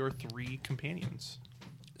boat with your 3 companions.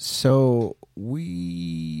 So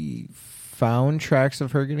we found tracks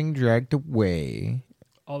of her getting dragged away.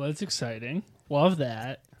 Oh, that's exciting. Love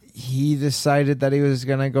that. He decided that he was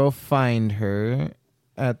going to go find her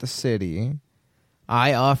at the city.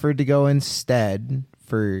 I offered to go instead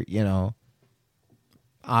for,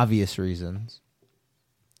 obvious reasons.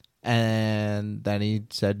 And then he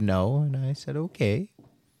said no, and I said okay.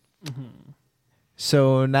 Mm-hmm.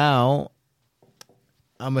 So now,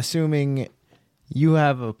 I'm assuming you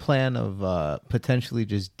have a plan of potentially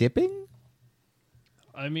just dipping?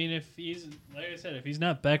 I mean, if he's, like I said, if he's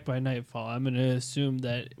not back by nightfall, I'm going to assume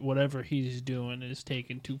that whatever he's doing is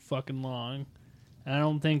taking too fucking long. And I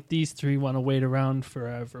don't think these 3 want to wait around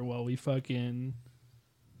forever while we fucking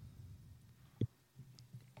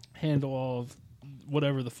handle all of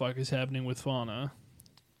whatever the fuck is happening with Fauna.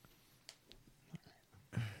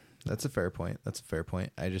 That's a fair point.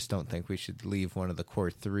 I just don't think we should leave one of the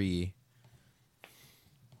core 3.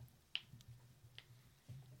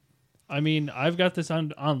 I mean, I've got this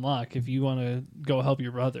on lock if you want to go help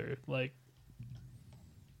your brother. Like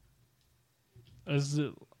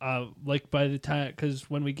by the time, because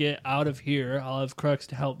when we get out of here, I'll have Crux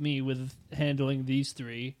to help me with handling these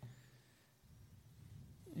 3.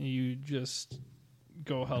 You just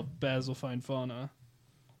go help Basil find Fauna.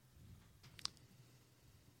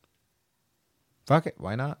 Fuck it,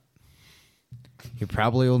 why not? He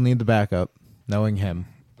probably will need the backup, knowing him.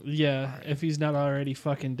 Yeah, if he's not already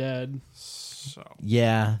fucking dead. So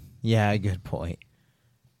Yeah, good point.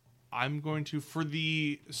 I'm going to, for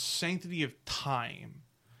the sanctity of time,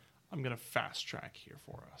 I'm going to fast track here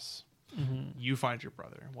for us. You find your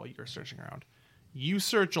brother while you're searching around. You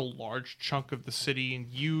search a large chunk of the city, and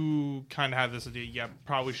you kind of have this idea, yeah,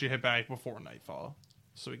 probably should hit back before nightfall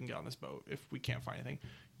so we can get on this boat if we can't find anything.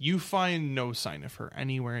 You find no sign of her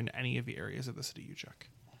anywhere in any of the areas of the city you check.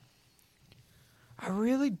 I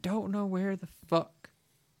really don't know where the fuck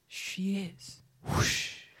she is.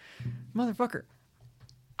 Whoosh. Motherfucker.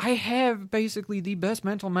 I have basically the best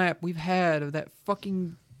mental map we've had of that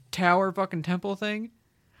fucking tower fucking temple thing.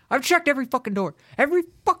 I've checked every fucking door. Every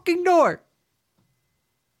fucking door.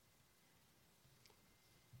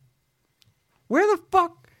 Where the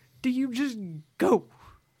fuck do you just go?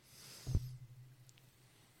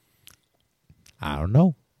 I don't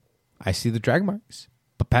know. I see the drag marks.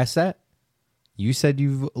 But past that, you said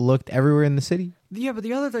you've looked everywhere in the city. Yeah, but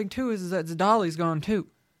the other thing too is that Zadali's gone too.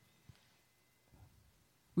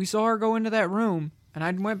 We saw her go into that room, and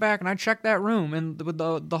I went back and I checked that room, and with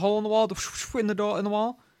the hole in the wall, in the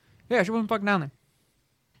wall. Yeah, she wasn't fucking down there.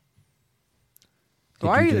 So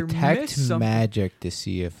I Did you either detect missed something. magic to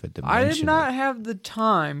see if a dimension? I did not have the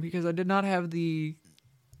time because I did not have the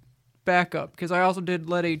backup because I also did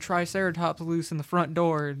let a Triceratops loose in the front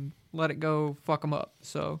door and let it go fuck them up.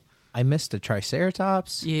 So I missed a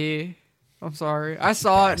Triceratops. yeah, I'm sorry. I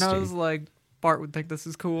saw it and I Bastard. was like, Bart would think this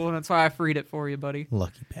is cool, and that's why I freed it for you, buddy.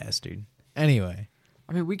 Lucky bastard. Anyway,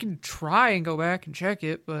 I mean, we can try and go back and check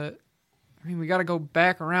it, but I mean, we got to go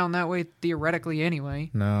back around that way theoretically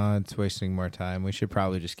anyway. no, it's wasting more time. We should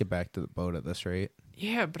probably just get back to the boat at this rate.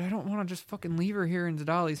 Yeah, but I don't want to just fucking leave her here in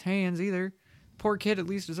Zadali's hands either. Poor kid at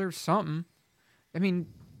least deserves something. I mean,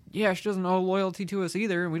 yeah, she doesn't owe loyalty to us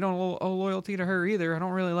either, and we don't owe loyalty to her either. I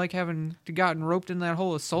don't really like having gotten roped in that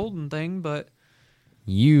whole Isolde thing, but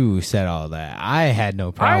You said all that. I had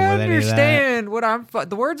no problem I with any of that. understand what I'm.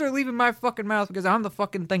 The words are leaving my fucking mouth because I'm the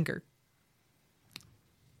fucking thinker.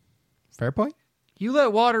 Fair point. You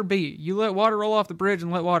let water be. You let water roll off the bridge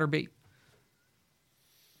and let water be.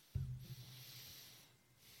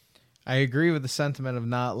 I agree with the sentiment of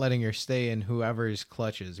not letting her stay in whoever's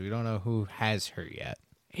clutches. We don't know who has her yet.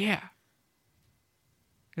 Yeah.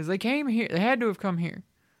 Because they came here. They had to have come here.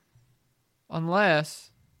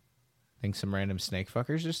 Unless Think some random snake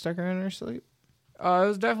fuckers just stuck her in her sleep? it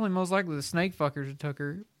was definitely most likely the snake fuckers that took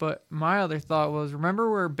her. But my other thought was, remember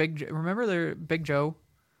their Big Joe?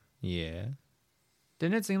 Yeah.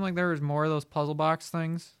 Didn't it seem like there was more of those puzzle box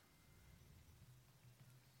things?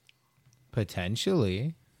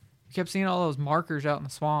 Potentially. You kept seeing all those markers out in the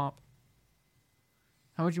swamp.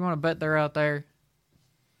 How much you want to bet they're out there?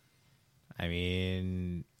 I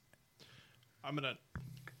mean,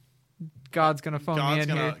 God's gonna phone me in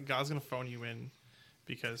here. God's gonna phone you in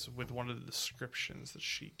because with one of the descriptions that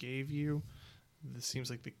she gave you, this seems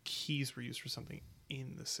like the keys were used for something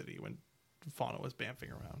in the city when Fauna was bamfing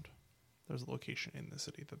around. There's a location in the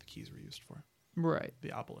city that the keys were used for. Right.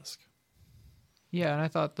 The obelisk. Yeah, and I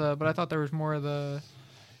thought there was more of the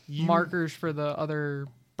markers for the other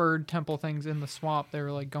bird temple things in the swamp. They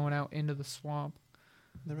were like going out into the swamp.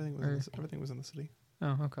 Everything was in the city.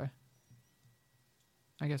 Oh, okay.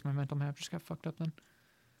 I guess my mental map just got fucked up then.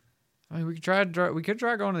 I mean, we could try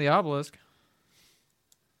going to the obelisk.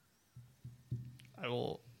 I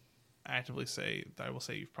will actively say that I will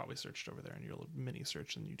say you've probably searched over there in your little mini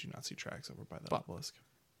search and you do not see tracks over by the obelisk.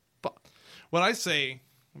 But When I say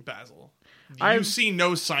Basil, I've you see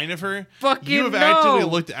no sign of her. fucking You have no. actively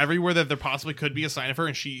looked everywhere that there possibly could be a sign of her,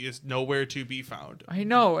 and she is nowhere to be found. I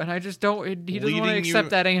know, and I just don't. He doesn't want to Leading accept you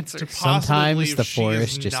that answer. to possibly sometimes believe the she is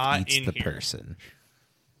forest just not eats in the here. person.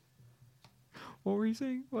 What were you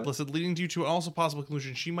saying? What? Listen, leading you to an also possible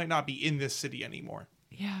conclusion, she might not be in this city anymore.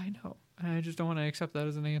 Yeah, I know. I just don't want to accept that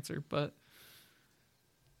as an answer. But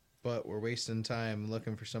But we're wasting time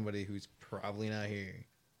looking for somebody who's probably not here.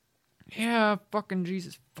 yeah, fucking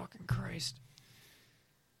Jesus, fucking Christ.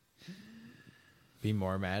 Be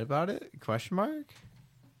more mad about it? Question mark?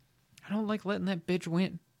 I don't like letting that bitch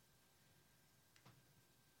win.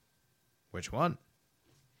 Which one?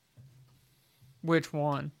 Which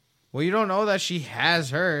one? Well, you don't know that she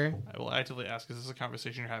has her. I will actively ask, is this a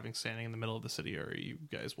conversation you're having standing in the middle of the city, or are you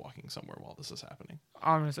guys walking somewhere while this is happening?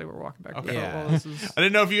 I'm gonna say we're walking back. Okay. Yeah. Well, this is... I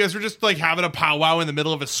didn't know if you guys were just like having a powwow in the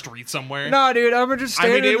middle of a street somewhere. No, dude, I'm just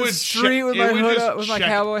standing in the street with my hood up, with my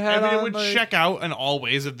cowboy hat on. It would like- check out in all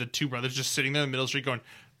ways of the two brothers just sitting there in the middle of the street going,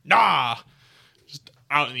 nah, just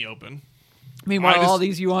out in the open. Meanwhile, I just- all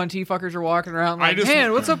these UNT fuckers are walking around I like, just-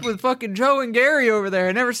 man, what's up with fucking Joe and Gary over there?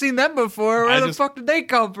 I never seen them before. Where I the just- fuck did they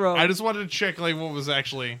come from? I just wanted to check like what was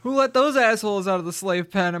actually. Who let those assholes out of the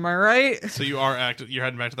slave pen? Am I right? So you are you're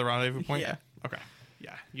heading back to the rendezvous point. Yeah. Okay.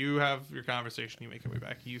 Yeah. You have your conversation. You make your way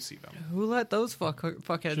back. You see them. Who let those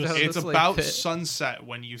fuckheads Just- out of It's the slave about pit? sunset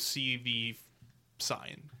when you see the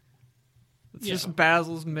sign. It's just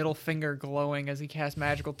Basil's middle finger glowing as he casts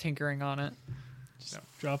magical tinkering on it.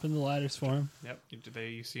 Dropping the ladders for him. Yep.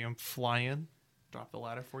 You see them fly in, drop the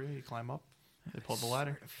ladder for you. You climb up. They pull the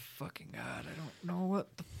ladder. Fucking God, I don't know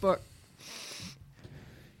what the fuck.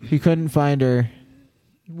 He couldn't find her.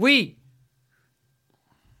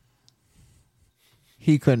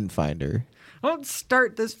 He couldn't find her. Don't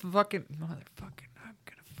start this fucking motherfucking. I'm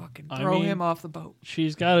gonna fucking throw him off the boat.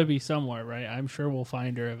 She's got to be somewhere, right? I'm sure we'll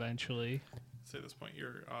find her eventually. So at this point,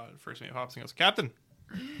 your first mate hops and goes, Captain,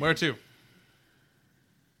 where to?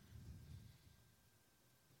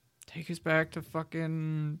 Take us back to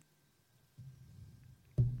fucking.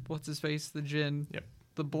 What's his face? The Djinn. Yep.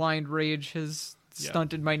 The blind rage has Yeah.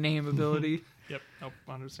 stunted my name ability. Yep. Nope.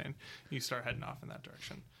 I understand. You start heading off in that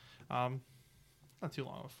direction. Not too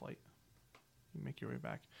long of a flight. You make your way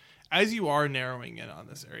back. As you are narrowing in on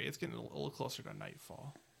this area, it's getting a little closer to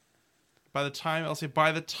nightfall. By the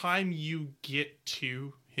time you get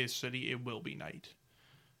to his city, it will be night.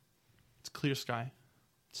 It's clear sky.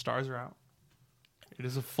 Stars are out. It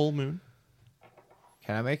is a full moon.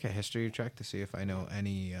 Can I make a history check to see if I know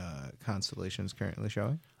any constellations currently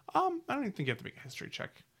showing? I don't even think you have to make a history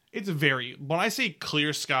check. It's when I say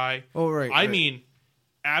clear sky, Oh, right. I right. mean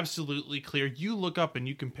absolutely clear. You look up and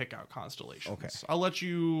you can pick out constellations. Okay. I'll let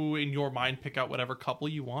you, in your mind, pick out whatever couple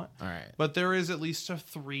you want. All right. But there is at least a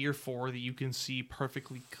 3 or 4 that you can see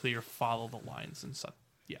perfectly clear, follow the lines and stuff.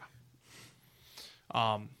 Yeah.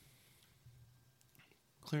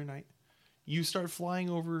 Clear night. You start flying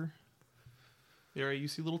over the area. You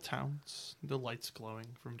see little towns, the lights glowing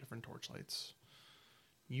from different torchlights.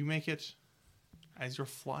 You make it as you're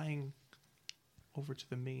flying over to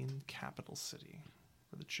the main capital city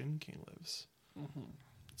where the Djinn King lives.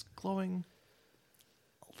 It's glowing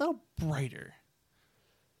a little brighter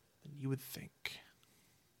than you would think.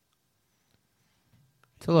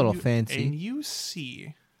 It's a little And fancy. you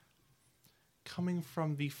see, coming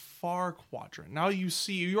from the far quadrant. Now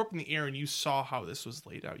you're up in the air and you saw how this was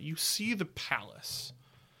laid out. You see the palace.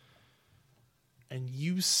 And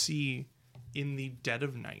you see, in the dead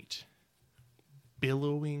of night,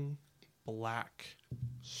 billowing black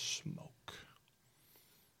smoke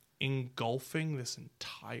engulfing this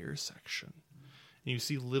entire section. And you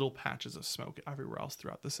see little patches of smoke everywhere else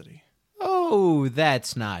throughout the city. Oh,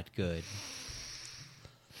 that's not good.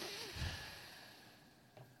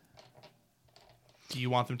 Do you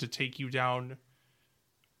want them to take you down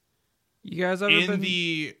You guys ever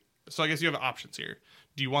been? So I guess you have options here.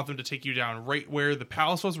 Do you want them to take you down right where the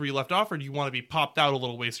palace was, where you left off, or do you want to be popped out a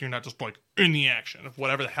little way so you're not just like in the action of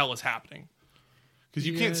whatever the hell is happening? Because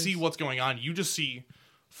you can't see what's going on. You just see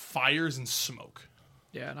fires and smoke.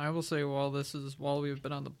 Yeah, and I will say while we've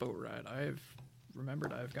been on the boat ride, I've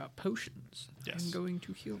remembered I've got potions. Yes. I'm going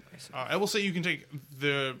to heal myself. I will say you can take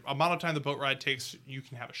the amount of time the boat ride takes. You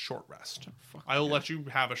can have a short rest. I will let you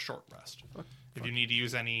have a short rest if you need to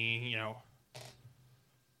use any,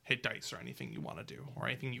 hit dice or anything you want to do, or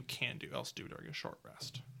anything you can do. Else do during a short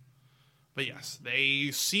rest. But yes,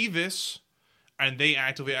 they see this, and they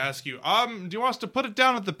actively ask you, do you want us to put it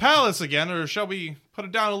down at the palace again, or shall we put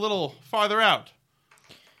it down a little farther out?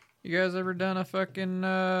 You guys ever done a fucking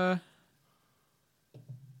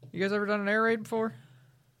You guys ever done an air raid before?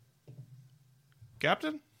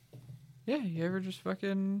 Captain? Yeah, you ever just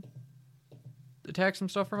fucking attack some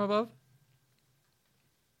stuff from above?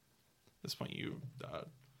 At this point,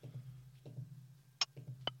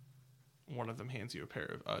 one of them hands you a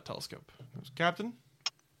pair of telescope. Goes, Captain,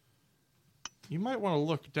 you might want to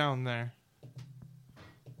look down there.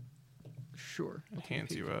 Sure.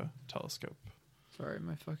 Hands you a telescope. Sorry,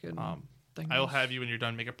 my fucking thing. I will have you, when you're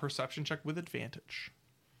done, make a perception check with advantage.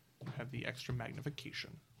 Have the extra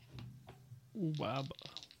magnification. Ooh, Baba.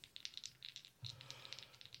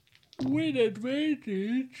 With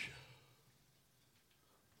advantage.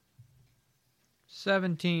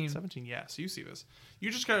 17. 17, yeah. So you see this.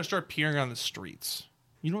 You just gotta start peering on the streets.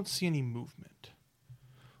 You don't see any movement.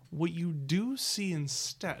 What you do see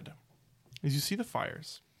instead is you see the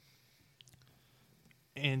fires.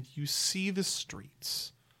 And you see the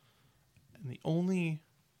streets. And the only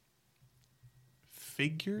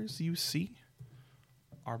figures you see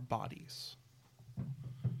are bodies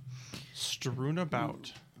strewn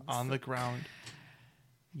about on the ground.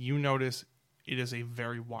 You notice it is a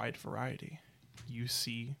very wide variety. You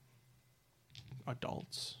see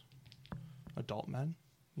adults, adult men,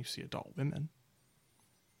 you see adult women,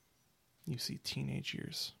 you see teenage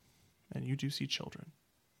years, and you do see children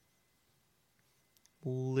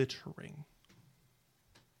littering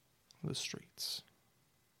the streets.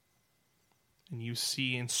 And you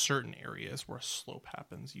see in certain areas where a slope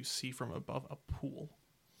happens, you see from above a pool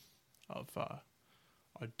of a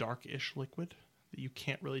darkish liquid that you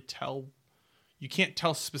can't really tell. You can't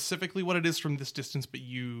tell specifically what it is from this distance, but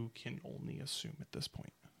you can only assume at this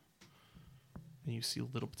point. And you see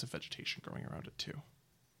little bits of vegetation growing around it too.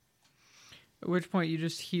 At which point you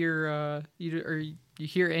just hear, you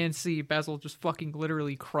hear and see Basil just fucking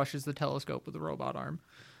literally crushes the telescope with the robot arm.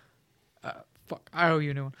 Fuck, I owe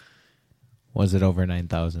you a new one. Was it over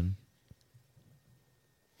 9,000?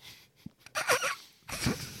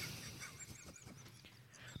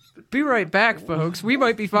 Be right back, folks. We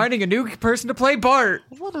might be finding a new person to play Bart.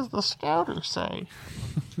 What does the scouter say?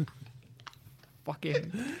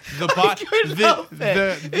 Fucking. The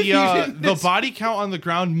body count on the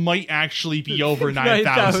ground might actually be over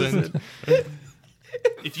 9,000.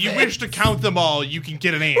 If you wish to count them all, you can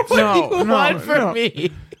get an answer. No,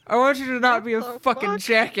 me. I want you to not be a fucking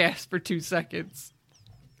jackass for 2 seconds.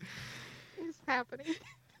 What's happening?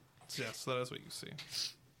 Yes, that is what you see.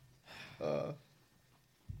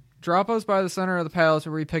 Drop us by the center of the palace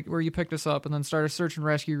where you picked us up, and then start a search and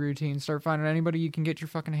rescue routine. Start finding anybody you can get your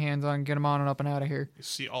fucking hands on, get them on and up and out of here. You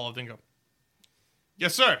see all of them go,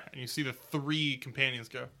 yes, sir. And you see the 3 companions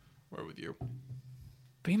go, we're with you.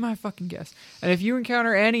 Be my fucking guest. And if you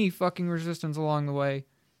encounter any fucking resistance along the way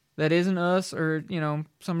that isn't us or,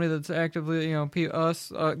 somebody that's actively, us,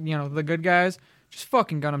 the good guys, just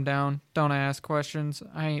fucking gun them down. Don't ask questions.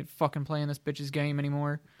 I ain't fucking playing this bitch's game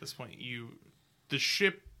anymore. At this point, the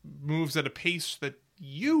ship moves at a pace that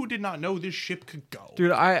you did not know this ship could go.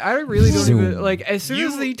 Dude, I really don't Zoom. even, as soon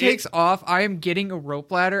as he takes off, I am getting a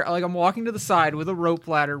rope ladder. I'm walking to the side with a rope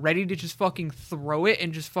ladder, ready to just fucking throw it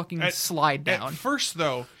and just fucking slide down. At first,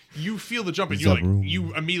 though, you feel the jump and Zabroom.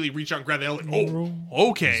 you immediately reach out and grab the element. Oh,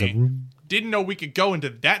 okay. Zabroom. Didn't know we could go into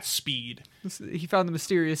that speed. He found the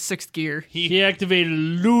mysterious 6th gear. He activated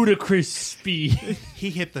ludicrous speed. He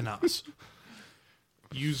hit the nos.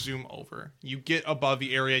 You zoom over. You get above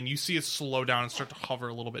the area and you see it slow down and start to hover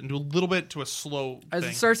a little bit and do a little bit to a slow As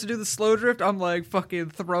thing. it starts to do the slow drift, I'm fucking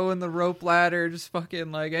throwing the rope ladder, just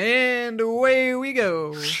fucking and away we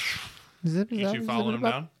go. You 2 following him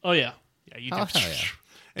down? Oh yeah. Yeah, you do. Oh, hell yeah.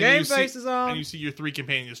 And Game you see- face is on. And you see your 3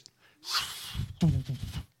 companions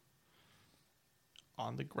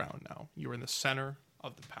on the ground now. You're in the center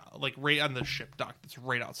of the palace, right on the ship dock that's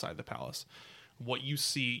right outside the palace. What you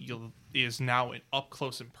see is now an up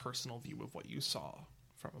close and personal view of what you saw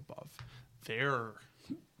from above. There's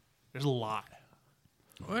a lot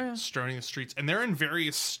stirring the streets, and they're in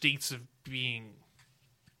various states of being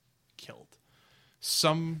killed.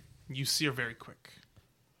 Some you see are very quick,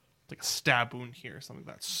 like a stab wound here, something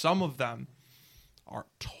like that. Some of them are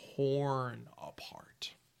torn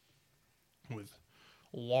apart with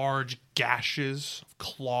large gashes of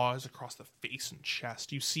claws across the face and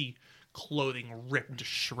chest. You see clothing ripped to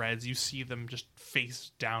shreds. You see them just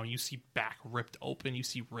face down. You see back ripped open. You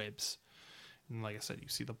see ribs. And like I said, you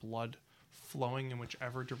see the blood flowing in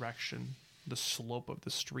whichever direction the slope of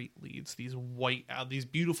the street leads. These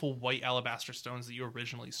beautiful white alabaster stones that you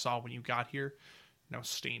originally saw when you got here, now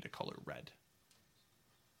stained a color red.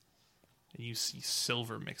 And you see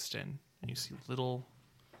silver mixed in. And you see little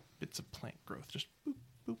bits of plant growth just boop,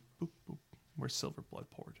 boop, boop, boop, where silver blood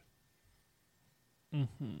poured.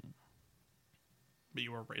 Mm-hmm. But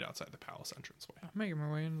you are right outside the palace entranceway. I'm making my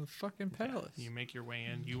way into the fucking palace. You make your way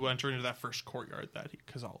in. You enter into that first courtyard that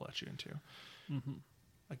Kazal let you into. Mm-hmm.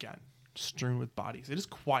 Again, strewn with bodies. It is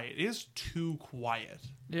quiet. It is too quiet.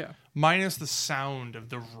 Yeah. Minus the sound of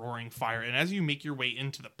the roaring fire. And as you make your way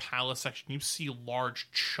into the palace section, you see large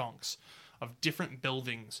chunks of different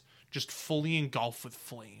buildings just fully engulfed with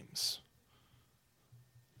flames.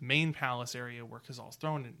 Main palace area where Kazal's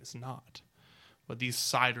throne in is not. But these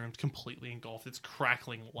side rooms completely engulfed. It's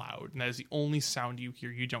crackling loud. And that is the only sound you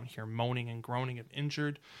hear. You don't hear moaning and groaning of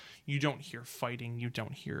injured. You don't hear fighting. You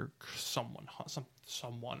don't hear someone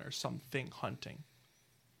or something hunting.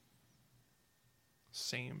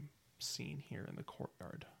 Same scene here in the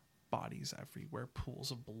courtyard. Bodies everywhere.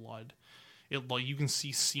 Pools of blood. You can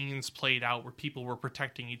see scenes played out where people were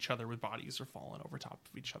protecting each other with bodies or falling over top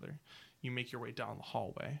of each other. You make your way down the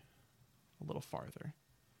hallway a little farther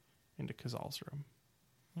into Kazal's room.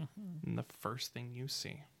 Mm-hmm. And the first thing you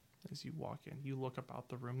see as you walk in, you look about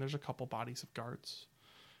the room, there's a couple bodies of guards,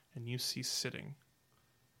 and you see sitting,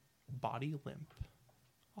 body limp,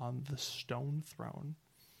 on the stone throne,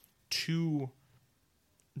 2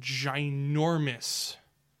 ginormous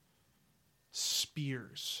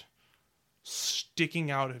spears sticking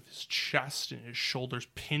out of his chest and his shoulders,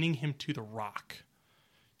 pinning him to the rock.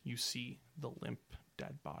 You see the limp,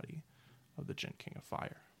 dead body. of the Jin King of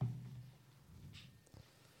Fire.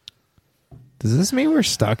 Does this mean we're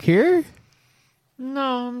stuck here?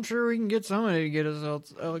 No, I'm sure we can get somebody to get us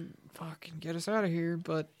out. Fucking get us out of here.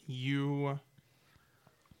 But You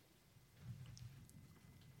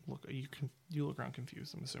look around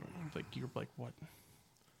confused. I'm assuming like you're like what?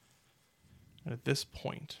 And at this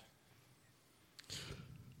point,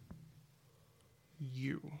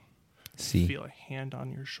 you See. feel a hand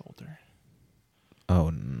on your shoulder.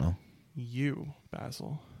 Oh no. You,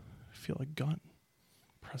 Basil, feel a gun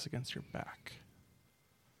press against your back.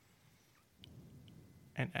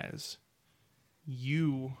 And as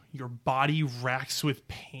your body racks with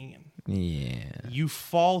pain, Yeah. you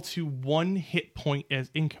fall to 1 hit point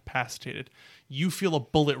as incapacitated. You feel a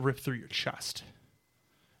bullet rip through your chest.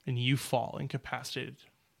 And you fall incapacitated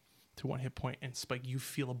to 1 hit point. And Spike, you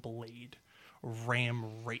feel a blade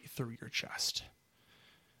ram right through your chest.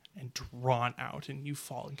 And drawn out. And you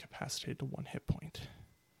fall incapacitated to 1 hit point.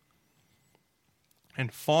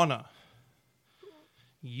 And Fauna,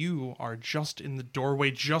 you are just in the doorway,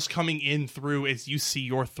 just coming in through as you see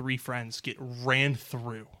your 3 friends get ran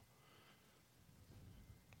through.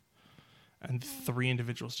 And 3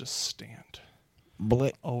 individuals just stand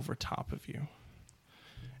Blit. over top of you.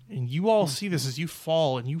 And you all see this as you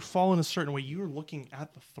fall, and you fall in a certain way. You're looking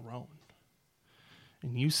at the throne.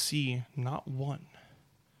 And you see not 1,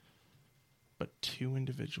 but 2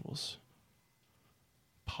 individuals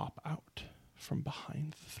pop out from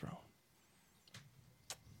behind the throne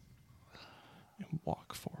and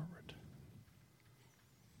walk forward.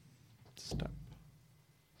 Step,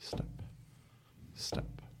 step,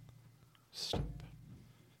 step, step.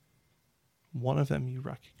 One of them you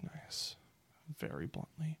recognize very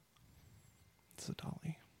bluntly. It's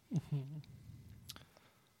Adali.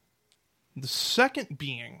 The second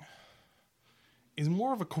being is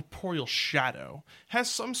more of a corporeal shadow. Has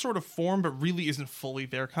some sort of form, but really isn't fully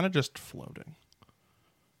there. Kind of just floating.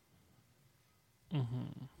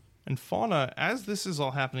 And Fauna, as this is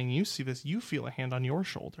all happening, you see this. You feel a hand on your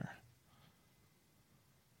shoulder.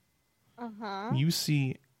 You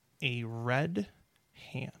see a red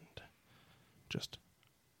hand just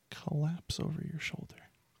collapse over your shoulder.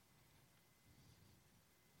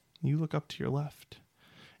 You look up to your left,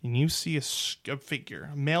 and you see a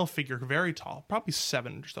figure, a male figure, very tall, probably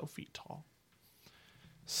 7 or so feet tall,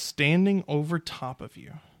 standing over top of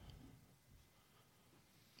you.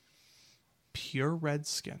 Pure red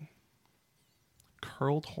skin,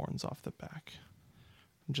 curled horns off the back,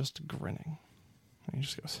 just grinning. And he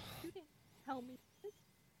just goes, Help me.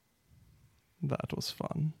 "That was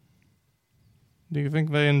fun. Do you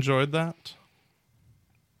think they enjoyed that?"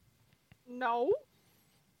 No.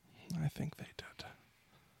 I think they did.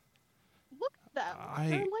 Look at them. I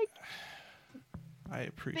They're like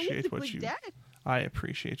appreciate what basically you dead. I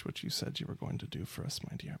appreciate what you said you were going to do for us,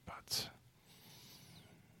 my dear, but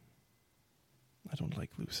I don't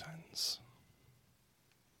like loose ends.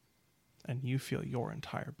 And you feel your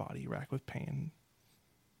entire body rack with pain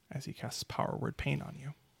as he casts power word pain on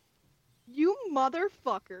you. You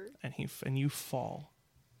motherfucker. And you fall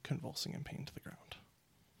convulsing in pain to the ground.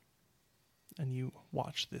 And you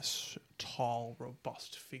watch this tall,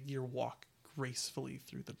 robust figure walk gracefully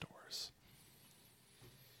through the doors.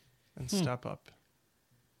 And step up.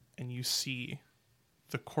 And you see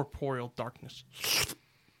the corporeal darkness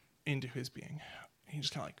into his being. And he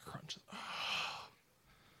just kind of like crunches.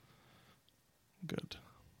 Good.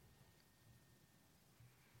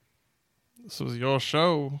 This was your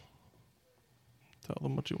show. Tell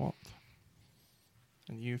them what you want.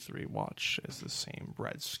 And you 3 watch as the same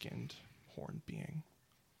red-skinned horned being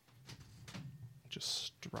just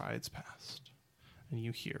strides past. And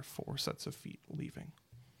you hear 4 sets of feet leaving.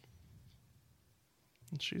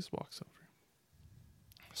 And she just walks over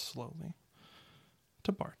slowly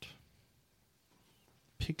to Bart.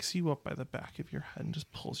 Picks you up by the back of your head and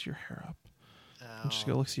just pulls your hair up. And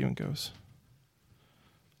she looks at you and goes,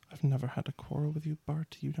 "I've never had a quarrel with you,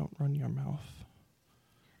 Bart. You don't run your mouth.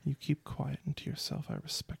 You keep quiet and to yourself. I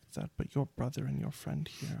respect that. But your brother and your friend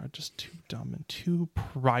here are just too dumb and too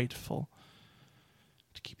prideful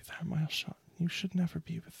to keep their mouth shut. You should never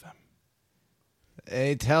be with them."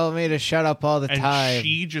 They tell me to shut up all the And time.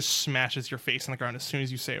 she just smashes your face on the ground as soon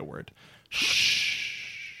as you say a word. Shh.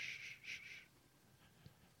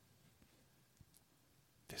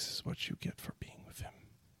 This is what you get for being with him.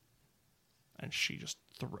 And she just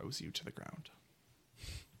throws you to the ground.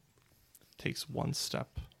 Takes 1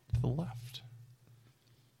 step to the left.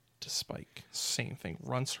 To Spike. Same thing.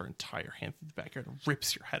 Runs her entire hand through the backyard and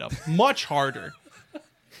rips your head up much harder.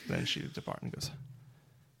 Then she to Bart and goes,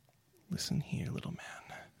 "Listen here, little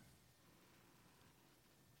man.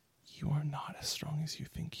 You are not as strong as you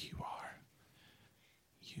think you are.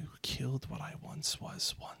 You killed what I once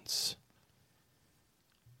was once.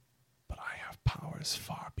 But I have powers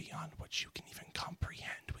far beyond what you can even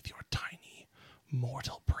comprehend with your tiny,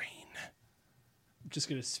 mortal brain. I'm just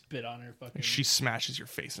gonna spit on her fucking. She smashes your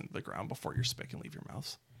face into the ground before your spit can leave your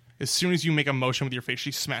mouth. As soon as you make a motion with your face,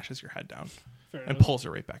 she smashes your head down Fair and enough. pulls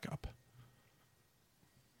her right back up.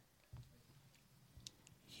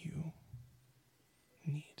 You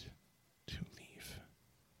need to leave.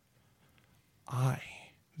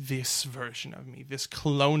 This version of me, this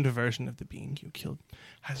cloned version of the being you killed,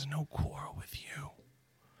 has no quarrel with you.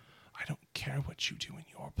 I don't care what you do in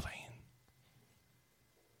your plane.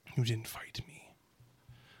 You didn't fight me.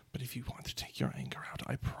 But if you want to take your anger out,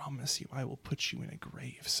 I promise you I will put you in a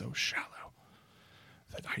grave so shallow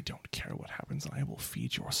that I don't care what happens, and I will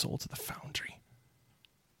feed your soul to the foundry.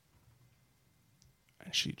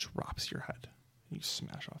 And she drops your head, and you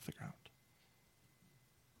smash off the ground.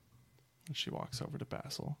 And she walks over to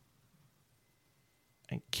Basil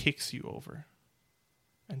and kicks you over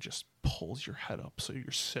and just pulls your head up so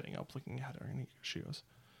you're sitting up looking at her. And she goes,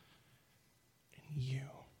 and you,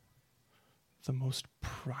 the most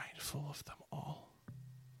prideful of them all,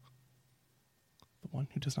 the one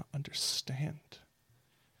who does not understand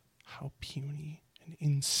how puny and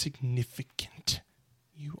insignificant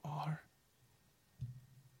you are.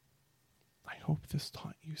 I hope this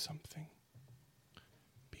taught you something,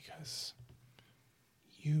 because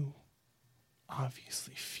you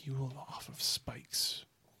obviously fuel off of Spike's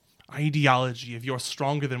ideology of you're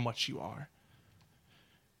stronger than what you are.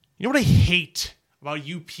 You know what I hate about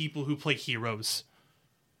you people who play heroes?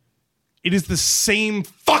 It is the same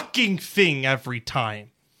fucking thing every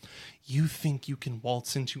time. You think you can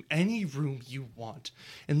waltz into any room you want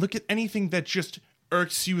and look at anything that just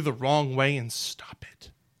irks you the wrong way and stop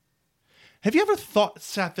it. Have you ever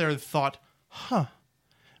sat there and thought,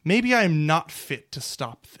 maybe I am not fit to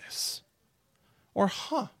stop this? Or,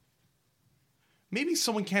 maybe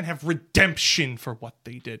someone can't have redemption for what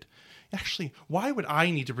they did. Actually, why would I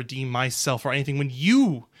need to redeem myself or anything when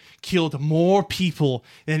you killed more people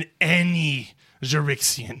than any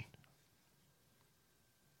Jerixian?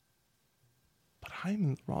 But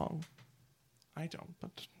I'm wrong. I don't,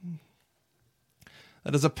 but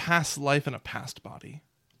that is a past life and a past body.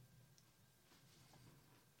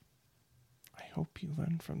 I hope you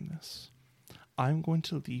learn from this. I'm going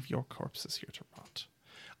to leave your corpses here to rot.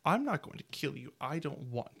 I'm not going to kill you. I don't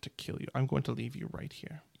want to kill you. I'm going to leave you right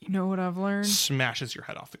here. You know what I've learned? Smashes your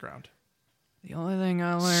head off the ground. The only thing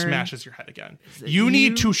I learned... Smashes your head again. that You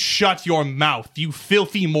need to shut your mouth, you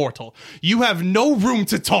filthy mortal. You have no room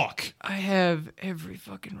to talk. I have every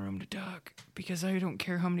fucking room to talk, because I don't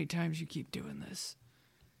care how many times you keep doing this.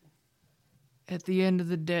 At the end of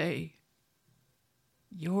the day,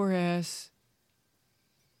 your ass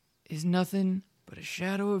is nothing but a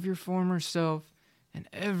shadow of your former self and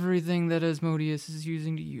everything that Asmodeus is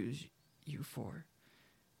using to use you for.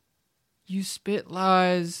 You spit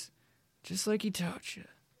lies just like he taught you.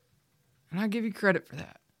 And I give you credit for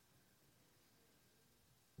that.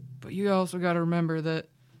 But you also got to remember that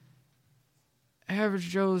average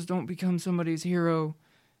Joes don't become somebody's hero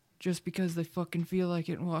just because they fucking feel like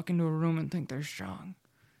it and walk into a room and think they're strong.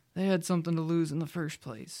 They had something to lose in the first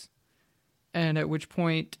place. And at which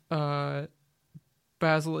point, Basil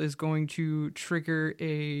is going to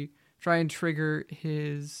try and trigger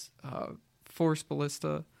his force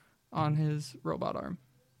ballista on his robot arm.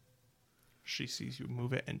 She sees you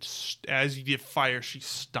move it, and as you get fire, she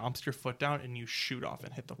stomps your foot down, and you shoot off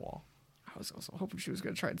and hit the wall. I was also hoping she was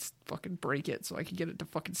going to try and fucking break it so I could get it to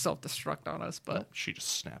fucking self-destruct on us, but... Nope, she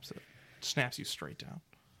just snaps it. Snaps you straight down.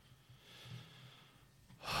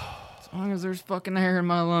 As long as there's fucking air in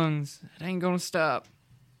my lungs, it ain't going to stop.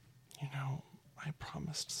 You know, I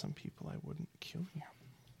promised some people I wouldn't kill you.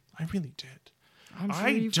 I really did. I'm sure I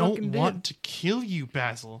you don't fucking want did. to kill you,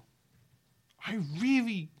 Basil. I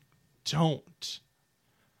really don't.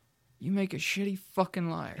 You make a shitty fucking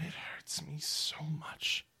liar. It hurts me so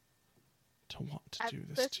much to want to At do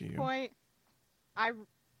this to you. point, I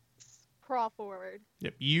crawl forward.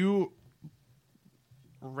 Yep, you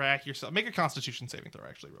rack yourself. Make a Constitution saving throw,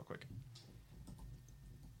 actually, real quick.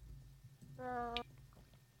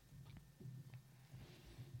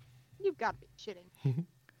 You've got to be shitting.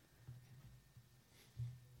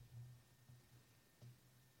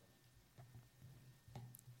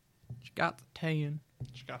 She got the 10.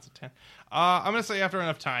 She got to 10. I'm going to say after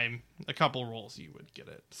enough time, a couple rolls, you would get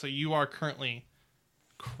it. So you are currently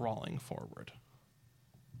crawling forward.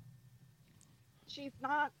 She's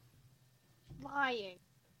not lying.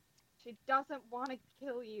 She doesn't want to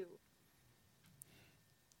kill you.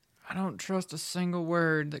 I don't trust a single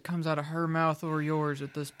word that comes out of her mouth or yours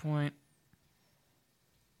at this point.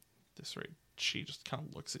 This rate, she just kind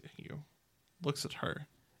of looks at you, looks at her,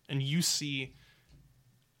 and you see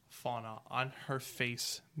Fauna on her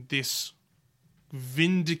face, this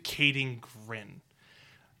vindicating grin.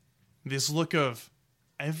 This look of,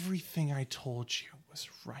 everything I told you was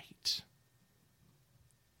right.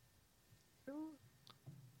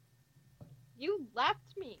 You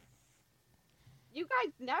left me. You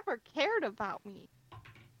guys never cared about me.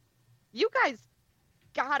 You guys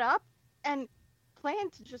got up and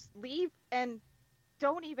planned to just leave and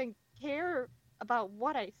don't even care about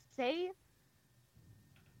what I say.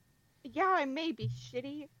 Yeah, I may be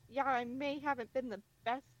shitty. Yeah, I may haven't been the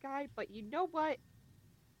best guy, but you know what?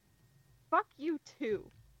 Fuck you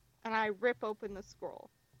too. And I rip open the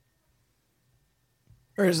scroll.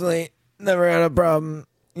 Personally, never had a problem.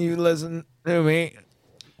 You listen to me.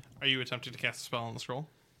 Are you attempting to cast a spell on the scroll?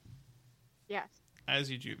 Yes. As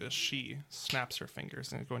you do this, she snaps her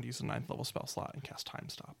fingers and is going to use a 9th level spell slot and cast Time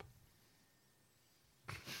Stop.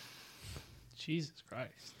 Jesus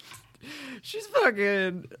Christ. She's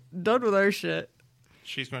fucking done with our shit.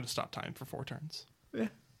 She's going to stop time for 4 turns. Yeah.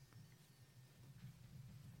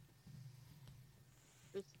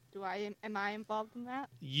 Am I involved in that?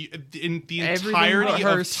 In the Everything entirety but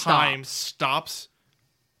her of time stops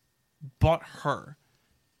but her.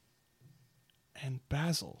 And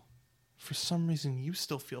Basil, for some reason, you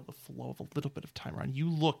still feel the flow of a little bit of time around. You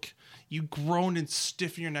look, you groan and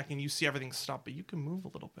stiffen your neck, and you see everything stop, but you can move a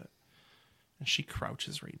little bit. And she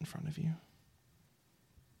crouches right in front of you.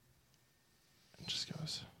 And just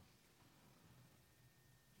goes,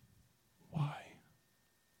 why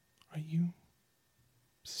are you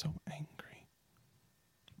so angry?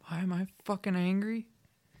 Why am I fucking angry?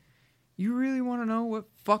 You really want to know what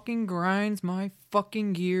fucking grinds my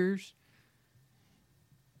fucking gears?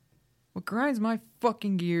 What grinds my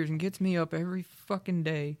fucking gears and gets me up every fucking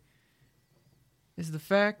day is the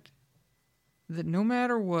fact that no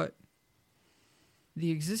matter what,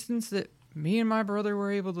 the existence that me and my brother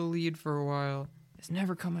were able to lead for a while is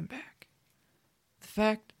never coming back. The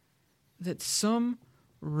fact that some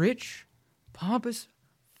rich, pompous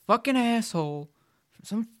fucking asshole from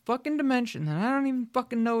some fucking dimension that I don't even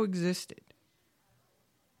fucking know existed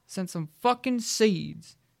sent some fucking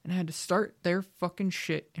seeds and had to start their fucking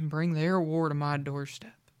shit and bring their war to my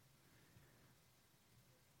doorstep.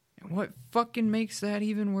 And what fucking makes that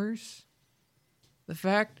even worse? The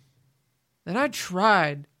fact that I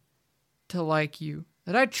tried to like you,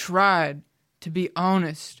 that I tried to be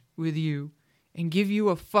honest with you and give you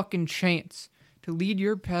a fucking chance to lead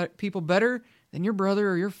your people better than your brother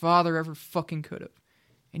or your father ever fucking could have.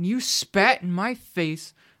 And you spat in my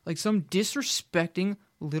face like some disrespecting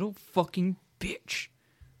little fucking bitch.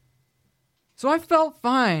 So I felt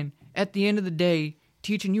fine at the end of the day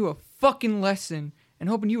teaching you a fucking lesson and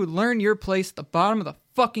hoping you would learn your place at the bottom of the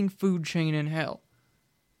fucking food chain in hell.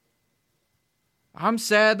 I'm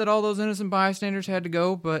sad that all those innocent bystanders had to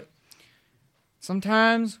go, but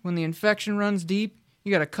sometimes when the infection runs deep,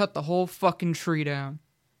 you gotta cut the whole fucking tree down.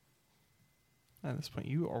 At this point,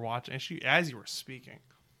 you are watching, and she, as you were speaking,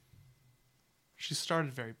 she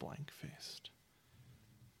started very blank-faced.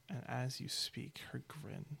 And as you speak, her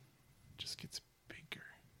grin just gets bigger.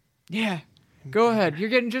 Yeah, go ahead. You're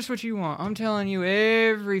getting just what you want. I'm telling you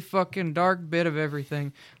every fucking dark bit of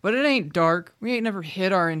everything. But it ain't dark. We ain't never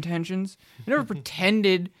hid our intentions. We never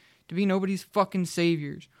pretended to be nobody's fucking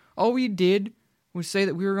saviors. All we did was say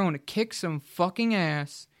that we were going to kick some fucking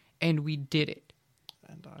ass, and we did it.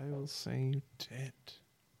 And I will say you did.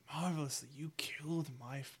 Marvelously, you killed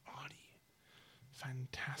my body.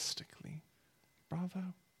 Fantastically.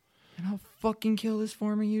 Bravo. And I'll fucking kill this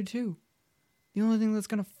form of you too. The only thing that's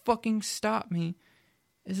gonna fucking stop me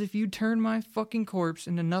is if you turn my fucking corpse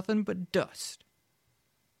into nothing but dust.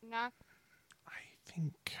 Nah. I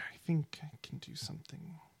think I can do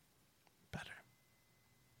something better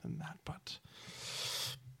than that, but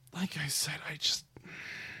like I said, I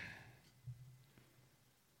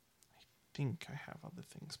think I have other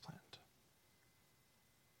things planned.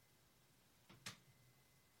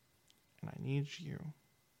 And I need you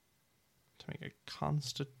to make a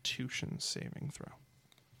Constitution saving throw.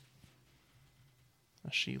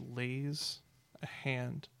 As she lays a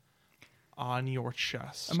hand on your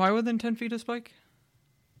chest. Am I within 10 feet of Spike?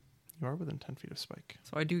 You are within 10 feet of Spike.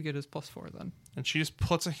 So I do get his +4 then. And she just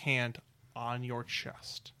puts a hand on your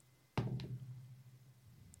chest.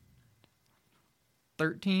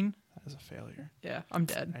 13? That is a failure. Yeah, I'm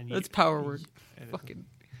dead. And That's power word. It is- Fucking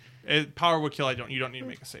power would kill. You don't need to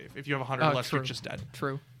make a save. If you have 100 or less, true. you're just dead.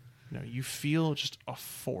 true. No, you feel just a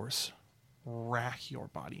force rack your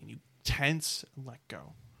body, and you tense and let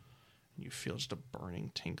go. And you feel just a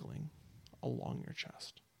burning tingling along your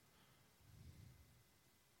chest.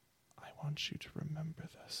 I want you to remember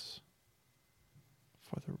this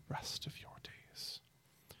for the rest of your days,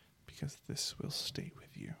 because this will stay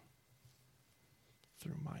with you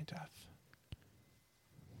through my death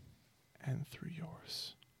and through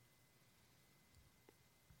yours.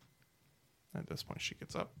 At this point, she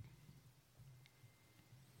gets up,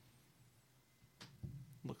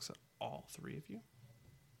 looks at all three of you,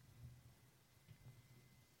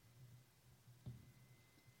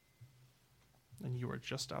 and you are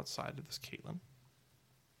just outside of this Caitlin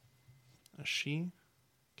as she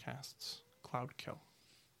casts Cloud Kill,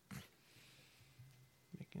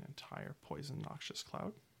 making an entire poison noxious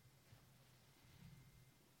cloud.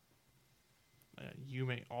 You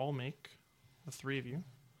may all make, the three of you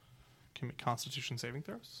can make Constitution saving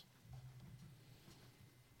throws.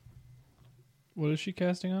 What is she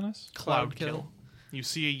casting on us? Cloud Kill. You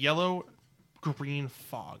see a yellow green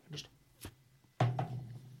fog. Just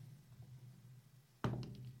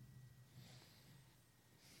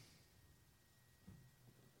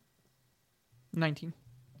 19.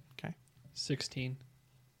 okay. 16.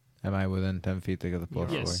 Am I within 10 feet to get the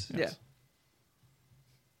plus Yes. 4? Yeah.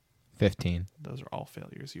 15. Those are all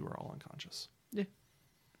failures. You were all unconscious. Yeah.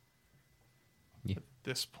 Yeah. At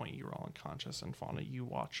this point, you were all unconscious, and Fauna, you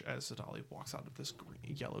watch as Zadali walks out of this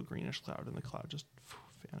yellow-greenish cloud, and the cloud just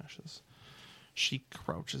vanishes. She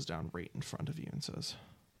crouches down right in front of you and says,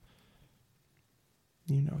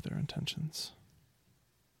 "You know their intentions.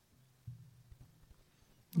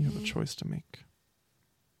 You have a choice to make.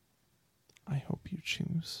 I hope you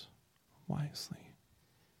choose wisely."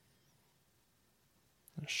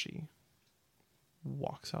 And she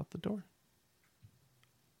walks out the door.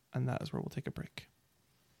 And that is where we'll take a break.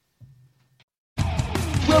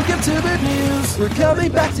 Welcome to the news. We're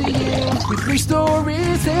coming back to you with 3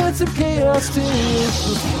 stories and some chaos too. We'll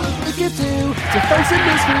see what we can do to find some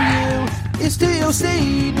news for you. It's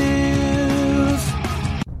DLC News.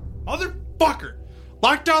 Motherfucker!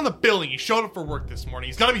 Locked down the building. He showed up for work this morning.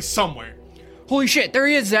 He's gotta be somewhere. Holy shit, there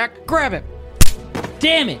he is, Zach. Grab him.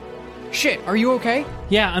 Damn it! Shit, are you okay?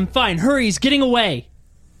 Yeah, I'm fine. Hurry, he's getting away.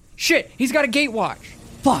 Shit, he's got a gate watch.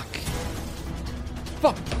 Fuck.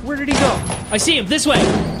 Fuck, where did he go? I see him. This way.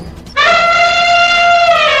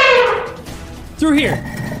 Through here.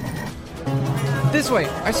 This way.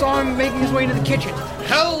 I saw him making his way to the kitchen.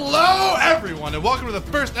 Hello, everyone, and welcome to the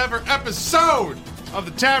first ever episode of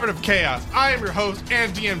the Tavern of Chaos. I am your host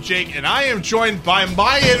and DM Jake, and I am joined by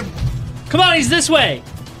my... Come on, he's this way.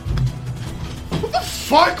 What the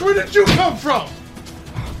fuck? Where did you come from?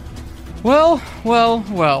 Well.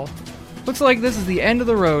 Looks like this is the end of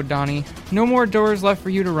the road, Donnie. No more doors left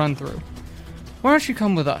for you to run through. Why don't you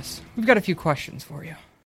come with us? We've got a few questions for you.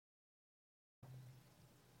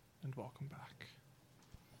 And welcome back.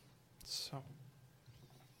 So,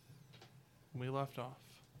 we left off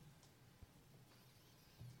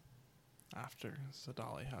after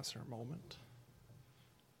Zadali has her moment,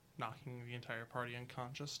 knocking the entire party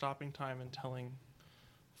unconscious, stopping time and telling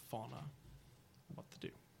Fauna what to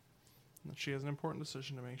do. And that she has an important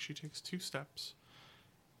decision to make. She takes 2 steps,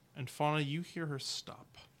 and Fauna, you hear her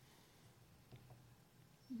stop.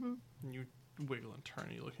 Mm-hmm. And you wiggle and turn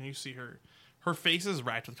and you look, and you see her face is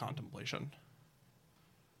racked with contemplation.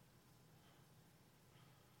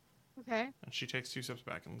 Okay. And she takes 2 steps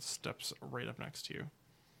back and steps right up next to you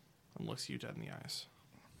and looks you dead in the eyes.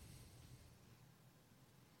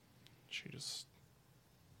 She just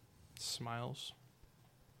smiles.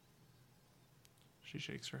 She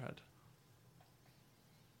shakes her head.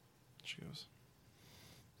 She goes,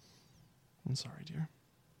 "I'm sorry, dear."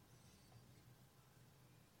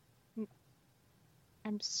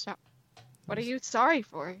 I'm so. What are you sorry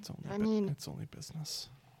for? It's only business.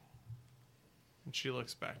 And she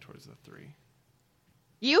looks back towards the 3.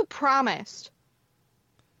 You promised.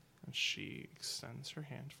 And she extends her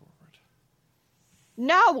hand forward.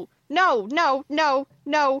 No.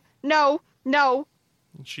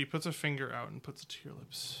 And she puts a finger out and puts it to your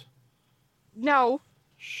lips. No.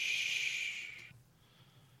 Shh.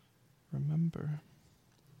 Remember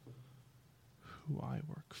who I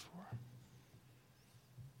work for.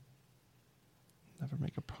 Never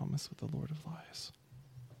make a promise with the Lord of Lies.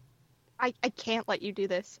 I can't let you do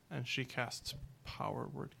this. And she casts Power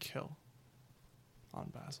Word Kill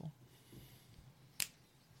on Basil.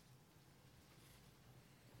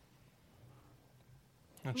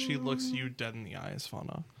 And she looks you dead in the eyes,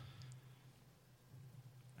 Fauna.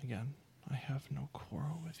 Again, I have no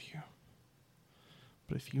quarrel with you.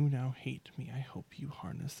 But if you now hate me, I hope you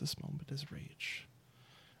harness this moment as rage.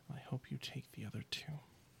 I hope you take the other two.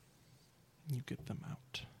 You get them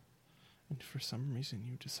out. And for some reason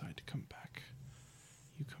you decide to come back.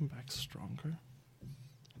 You come back stronger.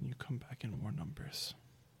 And you come back in more numbers.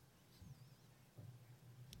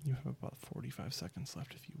 You have about 45 seconds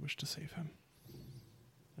left if you wish to save him.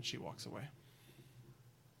 And she walks away.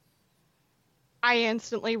 I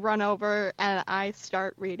instantly run over and I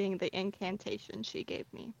start reading the incantation she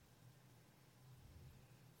gave me.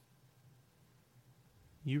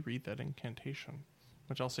 You read that incantation,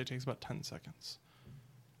 which I'll say takes about 10 seconds.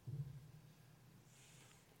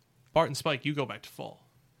 Bart and Spike, you go back to full.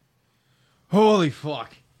 Holy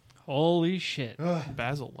fuck. Holy shit.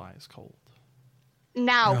 Basil lies cold.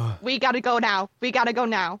 Now, we gotta go now. We gotta go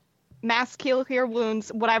now. Mass kill here wounds,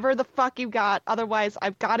 whatever the fuck you got. Otherwise,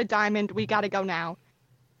 I've got a diamond. We gotta go now.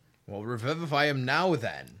 Well, revivify him now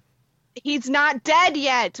then. He's not dead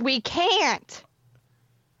yet. We can't.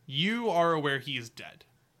 You are aware he is dead.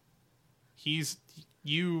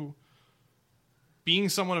 You, being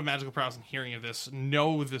someone of magical prowess and hearing of this,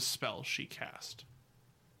 know the spell she cast.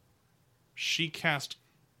 She cast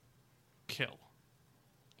kill.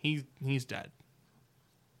 He's dead.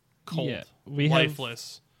 Cold. Yeah, we have-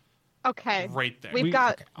 lifeless. Okay. Right there. We've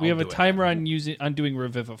got. We have a do it. timer on doing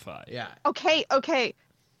Revivify. Yeah. Okay.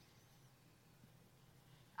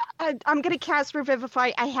 I'm gonna cast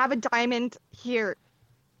Revivify. I have a diamond here.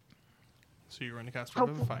 So you're going to cast Hope-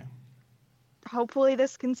 Revivify. Hopefully,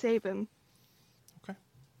 this can save him. Okay.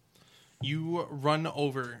 You run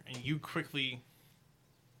over and you quickly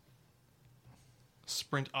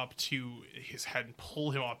sprint up to his head and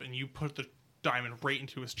pull him up, and you put the diamond right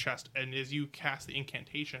into his chest. And as you cast the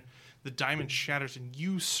incantation, the diamond shatters, and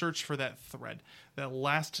you search for that thread, that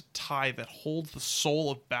last tie that holds the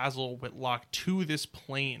soul of Basil Whitlock to this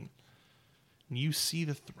plane. And you see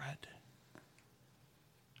the thread.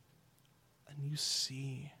 And you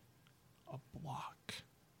see a block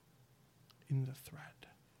in the thread.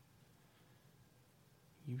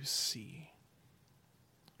 You see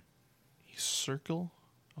a circle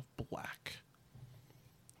of black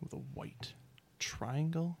with a white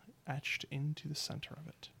triangle etched into the center of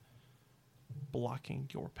it, blocking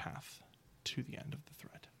your path to the end of the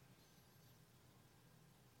thread.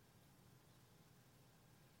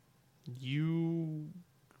 You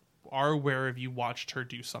are aware of you watched her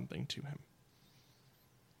do something to him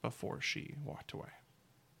before she walked away.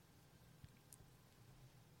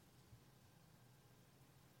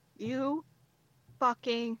 You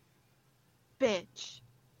fucking bitch.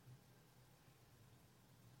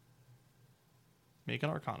 Make an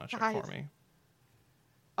Arcana check Guys. for me.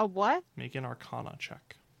 A what? Make an Arcana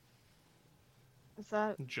check. Is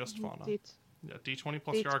that Just Fauna. D- Yeah, D20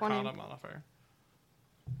 plus your D20. Arcana modifier.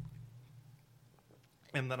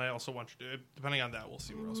 And then I also want you to, depending on that, we'll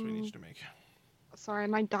see what else we need you to make. Sorry,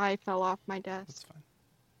 my die fell off my That's desk. fine.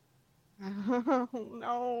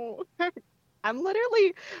 Oh no. I'm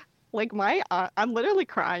literally like I'm literally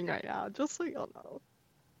crying right now, just so you'll know.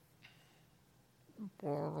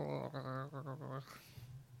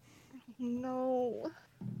 No.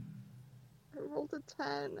 I rolled a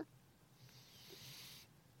 10.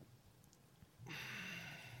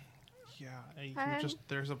 Yeah, you And- just,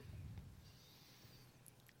 there's a,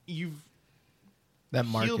 you've That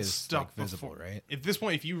mark healed is stuff like, visible, before. right? At this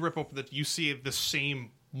point, if you rip open that, you see the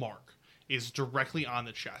same mark is directly on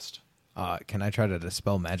the chest. Can I try to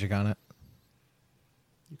dispel magic on it?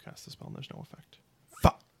 You cast the spell and there's no effect.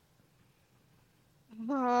 Fuck.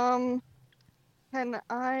 Can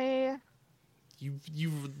I?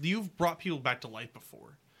 You've brought people back to life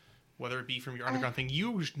before, whether it be from your underground thing.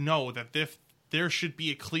 You know that if there should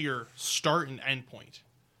be a clear start and end point,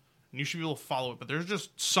 and you should be able to follow it. But there's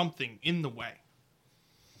just something in the way.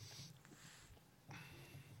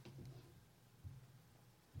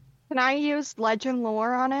 Can I use legend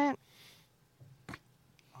lore on it?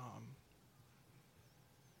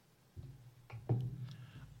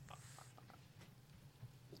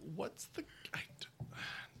 What's the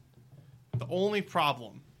only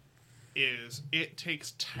problem is it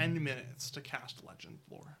takes 10 minutes to cast legend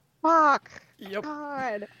lore. Fuck. Yep.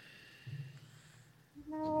 God.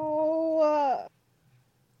 No.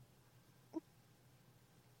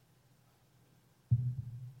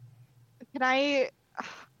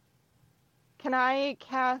 Can I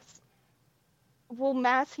cast? Will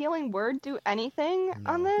mass healing word do anything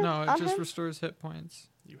on this? No, it on just him? restores hit points.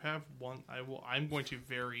 You have one. I'm going to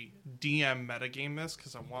very DM metagame this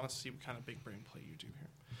because I want to see what kind of big brain play you do here.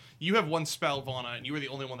 You have one spell, Vana, and you are the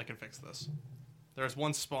only one that can fix this. There is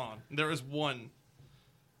one spawn. There is one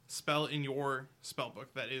spell in your spell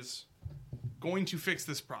book that is going to fix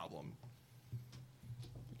this problem.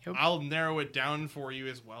 Yep. I'll narrow it down for you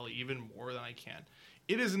as well, even more than I can.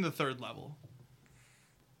 It is in the 3rd level.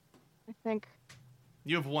 I think.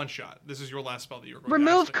 You have 1 shot. This is your last spell that you're going to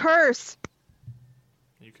Remove cast. curse.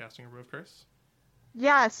 Are you casting Remove Curse?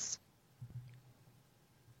 Yes.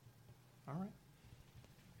 All right.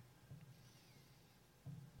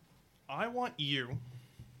 I want you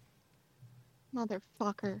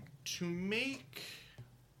Motherfucker. to make...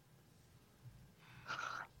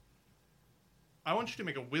 I want you to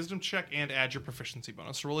make a wisdom check and add your proficiency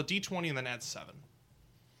bonus. So roll a d20 and then add 7.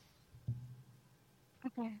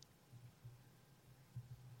 Okay.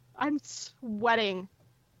 I'm sweating.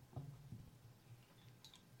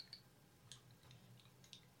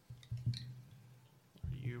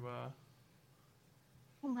 Are you,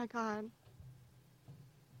 Oh my god.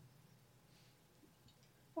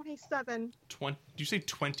 27. 20? Did you say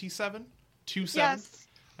 27? 2 7? Yes.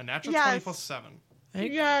 A natural Yes. 20 plus 7.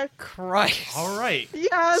 Thank Yes. Christ. All right.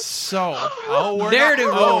 Yes. So, we're There not,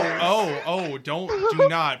 to go. do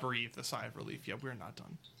not breathe a sigh of relief yet. We're not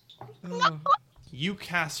done. Ugh. You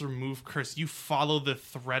cast Remove Curse. You follow the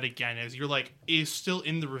thread again as you're like, is still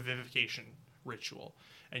in the revivification ritual.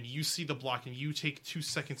 And you see the block and you take 2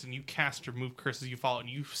 seconds and you cast Remove Curse as you follow and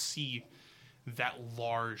you see that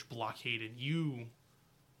large blockade and you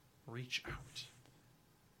reach out.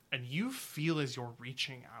 And you feel as you're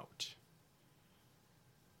reaching out,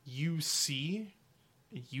 you see,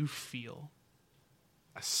 you feel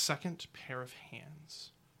a second pair of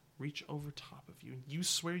hands reach over top of you. And you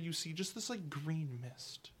swear you see just this like green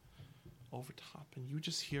mist over top. And you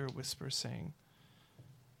just hear a whisper saying,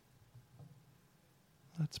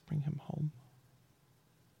 "Let's bring him home."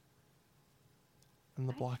 And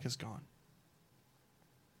the block is gone.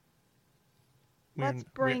 Let's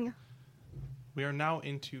bring. We are now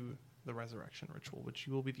into the resurrection ritual, which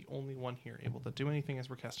you will be the only one here able to do anything as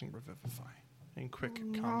we're casting Revivify in quick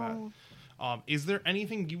combat. Is there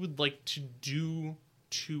anything you would like to do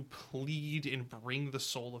to plead and bring the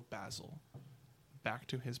soul of Basil back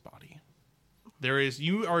to his body?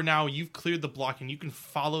 You've cleared the block and you can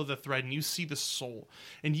follow the thread and you see the soul.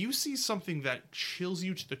 And you see something that chills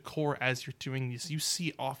you to the core as you're doing this. You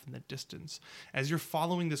see off in the distance. As you're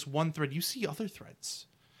following this one thread, you see other threads.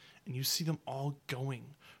 And you see them all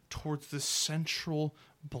going towards the central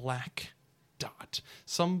black dot.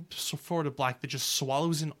 Some sort of black that just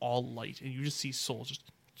swallows in all light. And you just see souls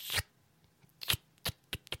just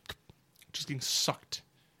getting sucked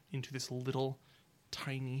into this little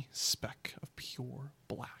tiny speck of pure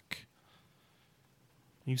black.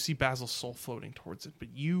 You see Basil's soul floating towards it, but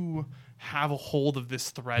you have a hold of this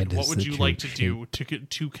thread. It What is would the you true like to do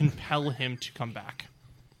to compel him to come back?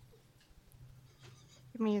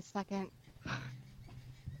 Give me a second.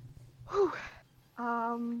 Whew.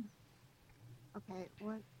 Okay,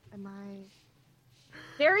 what am I?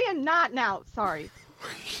 Darian, not now. Sorry.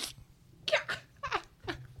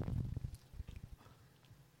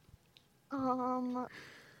 Oh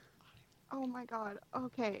my god.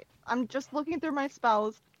 Okay, I'm just looking through my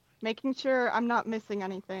spells, making sure I'm not missing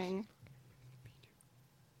anything.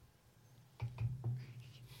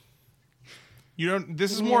 You don't.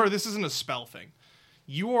 This is more. This isn't a spell thing.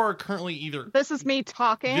 You are currently either. This is me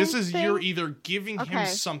talking. This is thing? you're either giving him Okay.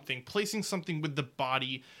 something, placing something with the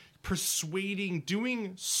body, persuading,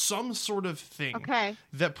 doing some sort of thing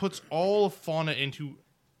that puts all of Fauna into.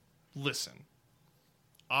 Listen,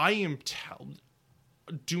 I am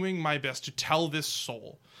doing my best to tell this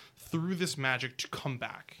soul through this magic to come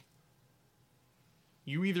back.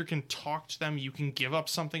 You either can talk to them, you can give up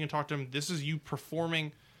something and talk to them. This is you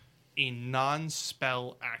performing a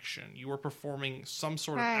non-spell action. You are performing some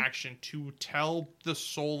sort of action to tell the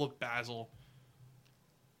soul of Basil,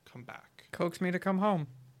 come back. Coax me to come home.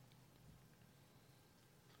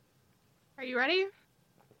 Are you ready?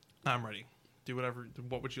 I'm ready. Do whatever.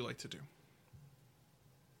 What would you like to do?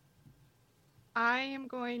 I am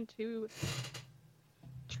going to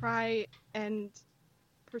try and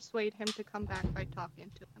persuade him to come back by talking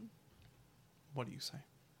to him. What do you say?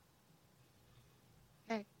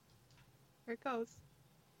 Okay. Here it goes.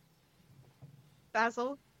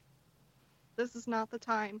 Basil, this is not the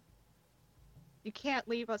time. You can't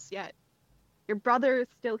leave us yet. Your brother is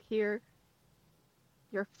still here.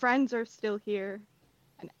 Your friends are still here.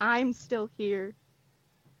 And I'm still here.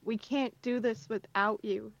 We can't do this without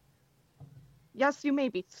you. Yes, you may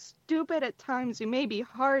be stupid at times, you may be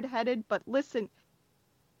hard-headed, but listen,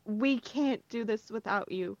 we can't do this without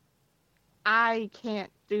you. I can't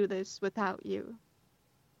do this without you.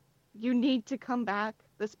 You need to come back.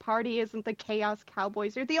 This party isn't the Chaos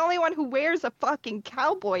Cowboys. You're the only one who wears a fucking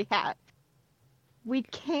cowboy hat. We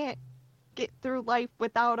can't get through life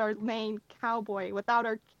without our main cowboy, without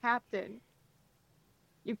our captain.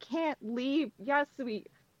 You can't leave. Yes, we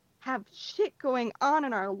have shit going on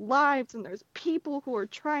in our lives, and there's people who are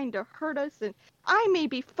trying to hurt us, and I may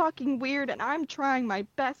be fucking weird, and I'm trying my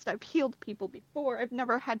best. I've healed people before. I've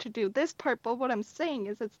never had to do this part, but what I'm saying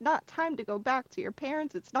is it's not time to go back to your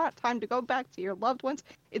parents. It's not time to go back to your loved ones.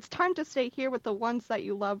 It's time to stay here with the ones that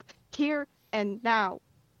you love, here and now.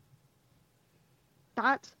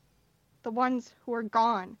 Not the ones who are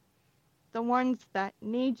gone. The ones that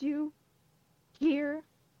need you here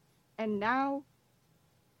and now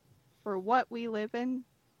for what we live in.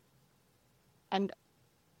 And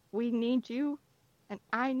we need you, and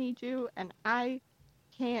I need you, and I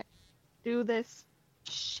can't do this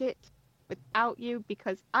shit without you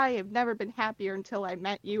because I have never been happier until I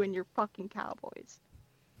met you and your fucking cowboys.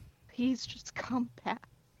 Please just come back.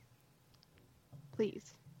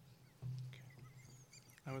 Please.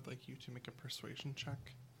 I would like you to make a persuasion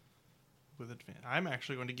check with advantage. I'm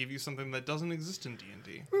actually going to give you something that doesn't exist in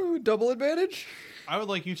D&D. Ooh, double advantage. I would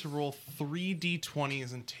like you to roll 3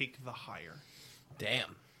 d20s and take the higher.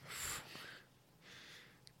 Damn.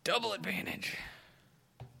 Double advantage.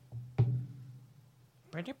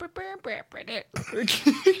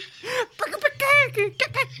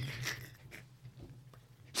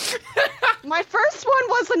 My first one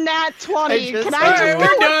was a nat 20. Can I Alright, just we're go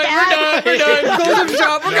with that? done. We're done. Close up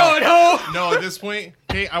shop. We're going home. No, at this point,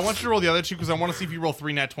 okay, I want you to roll the other two because I want to see if you roll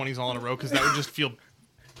 3 nat 20s all in a row because that would just feel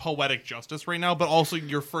poetic justice right now. But also,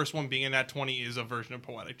 your first one being a nat 20 is a version of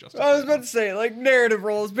poetic justice. I was right now. about to say, like, narrative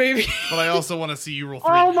rolls, baby. But I also want to see you roll 3.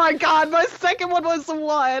 Oh my god, my second one was a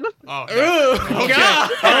 1. Oh, okay. Ooh, Okay. God.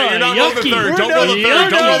 All right, you're not rolling the Yucky. third. We're Don't roll the third.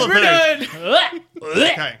 Don't roll the We're third. done.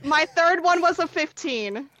 Okay. My third one was a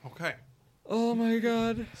 15. Okay. Oh my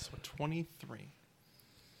god. So 23.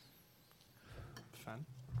 Fen,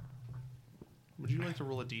 would you like to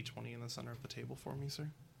roll a d20 in the center of the table for me, sir?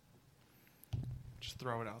 Just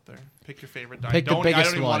throw it out there. Pick your favorite die. Pick the I don't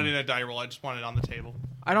biggest even want one. it in a die roll. I just want it on the table.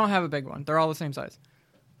 I don't have a big one. They're all the same size.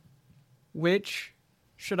 Which,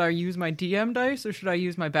 should I use my DM dice or should I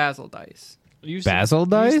use my Basil dice? Use Basil Use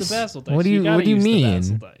dice? the Basil dice. What do you gotta use the mean?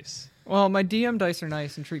 Basil dice. Well, my DM dice are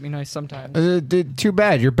nice and treat me nice sometimes. Too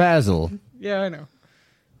bad. You're Basil. Yeah, I know.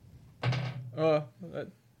 That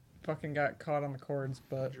fucking got caught on the cords,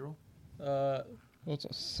 but What'd you roll? what's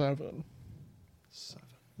a 7? 7.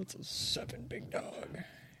 That's a 7, big dog. Okay.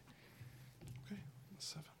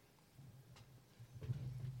 7.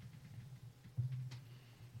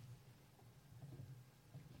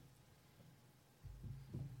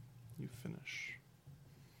 You finish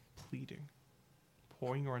pleading,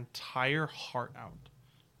 pouring your entire heart out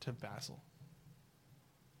to Basil.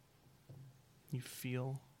 You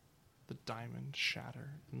feel the diamond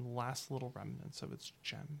shatter and the last little remnants of its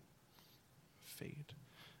gem fade,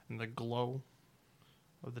 and the glow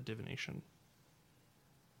of the divination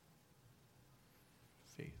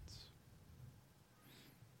fades.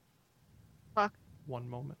 Fuck. 1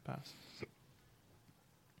 moment passes.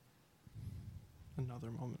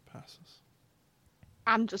 Another moment passes.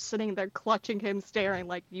 I'm just sitting there clutching him, staring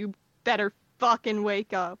like, you better fucking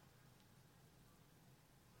wake up.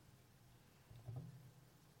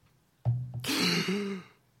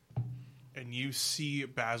 And you see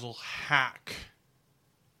Basil hack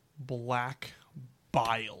black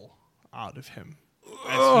bile out of him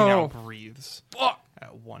as he now breathes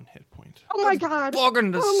at 1 hit point. Oh my god.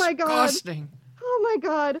 Fucking Oh my god. disgusting. Oh my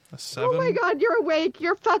god. A 7. Oh my god, you're awake.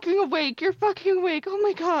 You're fucking awake. You're fucking awake. Oh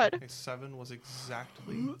my god. A 7 was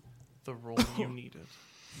exactly the roll you needed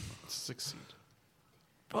to succeed.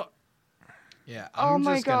 Yeah, Oh I'm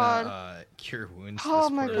my just God. gonna cure wounds. Oh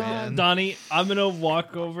this my poor God. man. Donnie, I'm gonna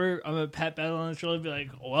walk over. I'm gonna pat Basil on the shoulder and be like,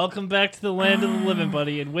 "Welcome back to the land of the living,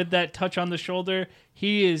 buddy." And with that touch on the shoulder,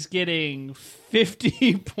 he is getting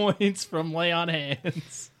 50 points from lay on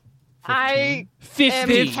hands. I am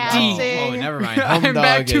 50. casting. Oh, never mind. Home I'm dog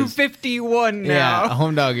back to is 51 now. yeah.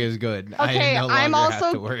 Home dog is good. Okay, I no I'm longer have to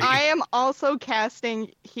also worry. I am also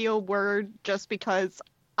casting heal word just because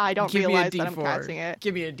I don't Give me a realize that I'm D4. casting it.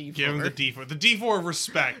 Give me a D4. Give him the D4. The D4 of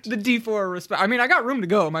respect. The D4 of respect. I mean, I got room to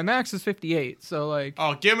go. My max is 58, so like.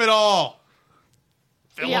 Oh, give him it all.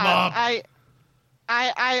 Fill him up.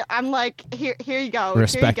 I'm like, here you go.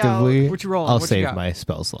 Respectively, What you rolling? I'll What you save got? my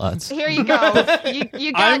spell slots. Here you go.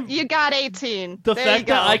 I'm- You got 18. The There you fact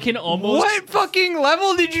that go. I can almost What fucking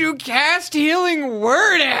level did you cast Healing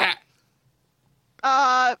Word at?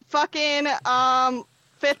 fucking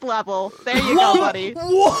 5th level. There you go, buddy.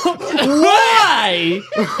 Why?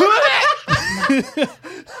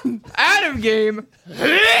 Out of game.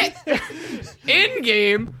 In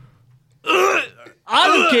game.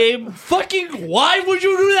 on the game. Fucking, why would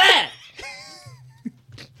you do that?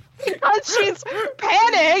 Because she's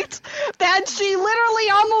panicked that she literally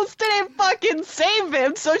almost didn't fucking save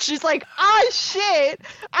him. So she's like, ah, shit.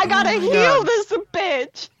 I gotta my heal God. this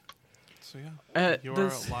bitch. So yeah, you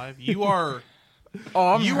are alive. You are. Oh,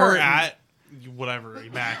 I'm you hurting. are at whatever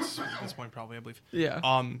max at this point, probably. I believe. Yeah.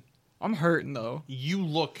 I'm hurting though. You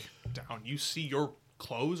look down. You see your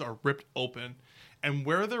clothes are ripped open, and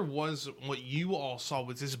where there was what you all saw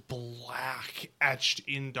was this black etched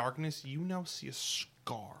in darkness. You now see a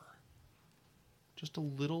scar. Just a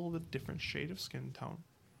little bit different shade of skin tone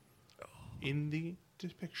in the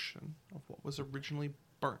depiction of what was originally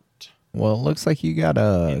burnt Well, it looks like you got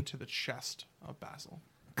a into the chest of Basil.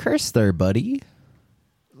 curse there, buddy.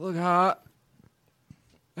 Look hot.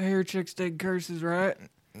 I hear chicks take curses, right?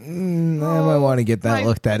 I might want to get that my-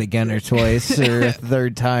 looked at again or twice or a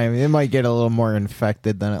third time. It might get a little more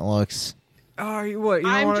infected than it looks. Oh, you what? You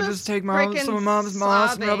don't I'm want to just just take freaking some of mom's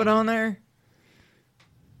moss and rub it sobbing. on there?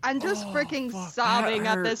 I'm just freaking fuck, sobbing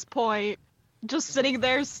that at hurt. this point. Just sitting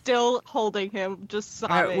there, still holding him, just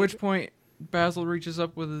sobbing. At which point, Basil reaches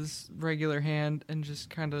up with his regular hand and just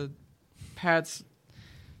kind of pats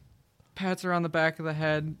her on the back of the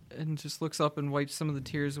head and just looks up and wipes some of the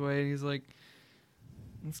tears away. And he's like,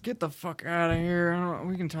 "Let's get the fuck out of here.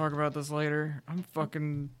 We can talk about this later. I'm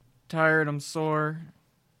fucking tired. I'm sore."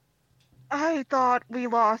 I thought we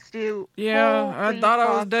lost you. Yeah, I Holy thought I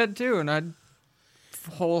was fuck. dead too, and I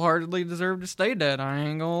wholeheartedly deserve to stay dead. I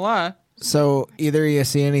ain't gonna lie. So, either you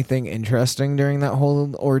see anything interesting during that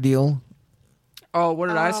whole ordeal? Oh, what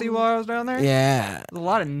did I see while I was down there? Yeah. A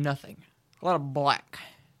lot of nothing. A lot of black.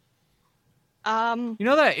 Um, You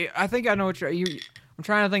know that? I think I know what you. I'm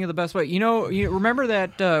trying to think of the best way. You remember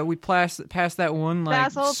that we passed that one like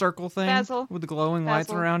Basil, circle thing Basil, with the glowing lights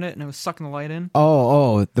Basil. around it, and it was sucking the light in.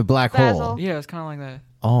 Oh, the black Basil. hole. Yeah, it's kind of like that.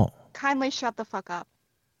 Oh. kindly shut the fuck up.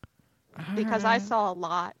 Because I saw a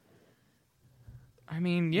lot. I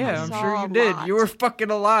mean, yeah, I I'm saw sure a you did. lot. You were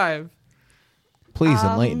fucking alive. Please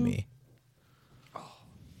enlighten me.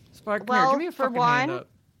 Spike, come Well, here. Give me a for fucking hand one- up.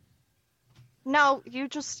 No, you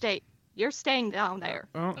just stay. You're staying down there.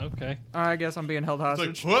 Oh, Okay. I guess I'm being held It's like,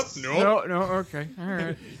 hostage. whoop, nope. No, okay, all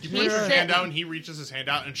right. You put He's your hand sitting. out, and he reaches his hand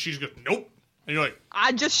out, and she just goes, nope. And you're like,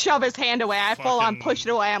 I just shove his hand away. I full on Fucking- push it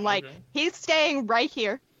away. I'm like, okay. he's staying right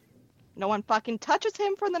here. No one fucking touches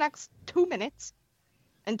him for the next 2 minutes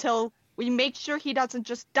until we make sure he doesn't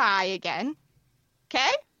just die again.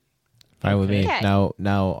 Okay? Fine with me. Okay. Now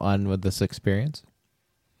on with this experience.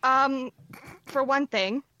 For one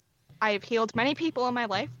thing, I have healed many people in my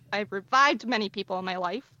life. I've revived many people in my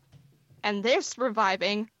life. And this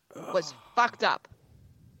reviving was fucked up.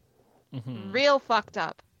 Real fucked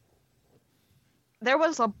up. There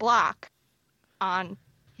was a block on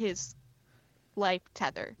his life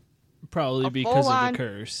tether. Probably A because of full-on- the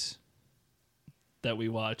curse that we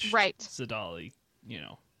watched. Right. Zidali, you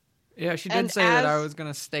know. Yeah, she did And say that I as- was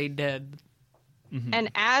gonna stay dead.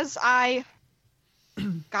 And as I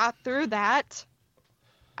got through that,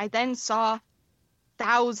 I then saw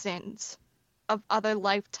thousands of other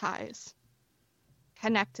life ties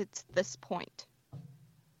connected to this point.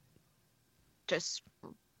 Just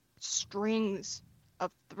strings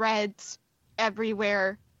of threads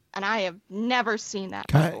everywhere, and I have never seen that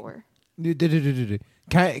before.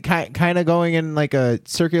 Kind of going in like a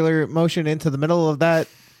circular motion into the middle of that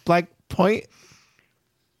black point.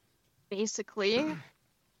 Basically,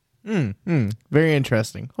 Very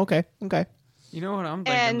interesting. Okay. You know what I'm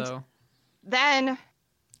thinking And- though? then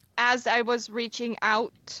as I was reaching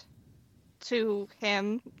out to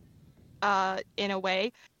him, in a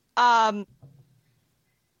way,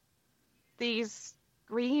 these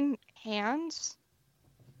green hands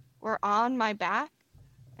were on my back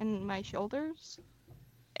and my shoulders.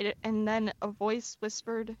 And then a voice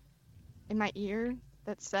whispered in my ear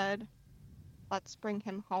that said, "Let's bring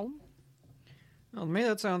him home." Well, to me,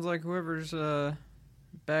 that sounds like whoever's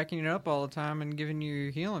backing it up all the time and giving you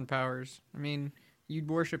your healing powers. I mean, you'd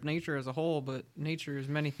worship nature as a whole, but nature is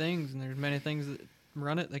many things, and there's many things that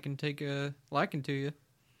run it that can take a liking to you.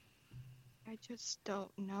 I just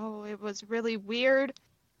don't know. It was really weird.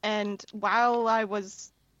 And while I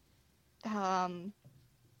was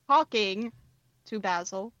talking to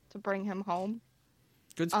Basil to bring him home,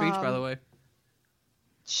 Good speech, by the way.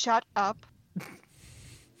 shut up.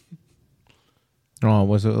 Oh,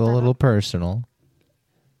 was it a little personal?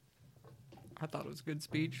 I thought it was a good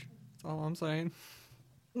speech. That's all I'm saying.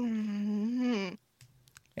 Mhm.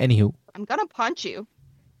 Anywho. I'm gonna punch you.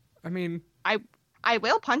 I mean, I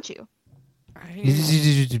will punch you. I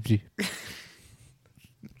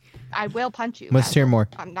I will punch you. Let's hear more.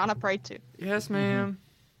 I'm not afraid to. Yes, ma'am.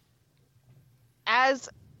 As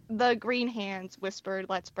the green hands whispered,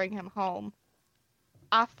 "Let's bring him home,"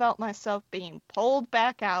 I felt myself being pulled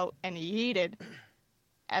back out and yeeted.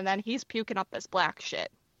 And then he's puking up this black shit.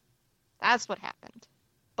 That's what happened.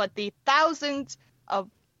 But the thousands of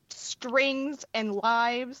strings and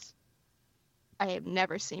lives I have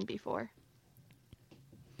never seen before.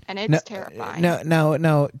 And it's terrifying.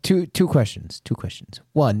 No. Two questions.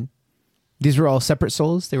 One, these were all separate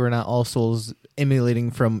souls. They were not all souls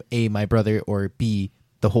emulating from A, my brother, or B,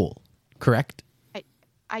 the whole. Correct?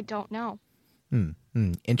 I don't know.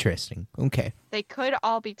 Interesting. Okay. They could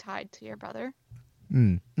all be tied to your brother.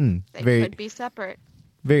 They Very, could be separate.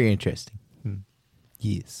 very interesting.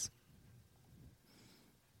 Yes.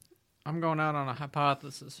 I'm going out on a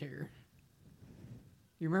hypothesis here.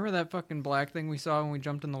 You remember that fucking black thing we saw when we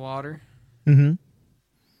jumped in the water? Mm-hmm.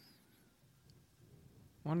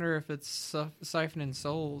 Wonder if it's siphoning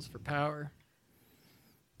souls for power.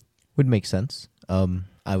 Would make sense.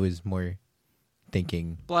 I was more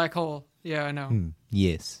thinking. Black hole. Yeah, I know.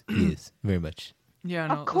 Yes, very much. Yeah, I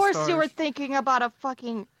know. Of course the you were stars. thinking about a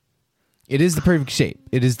fucking... It is the perfect shape.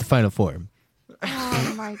 It is the final form.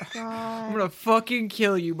 Oh my I'm god. gonna fucking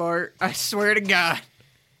kill you, Bart. I swear to God.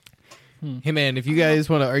 Hey man, if you guys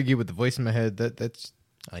want to argue with the voice in my head, that's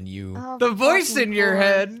on you. Oh, The voice fucking in your Lord.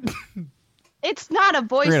 head. It's not a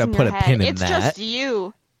voice We're gonna in put your a head. pin in It's that. just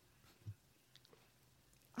you.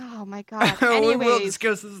 Oh my god. we will Anyways,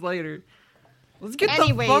 discuss this later. Let's get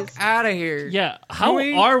Anyways. the fuck out of here. Yeah, how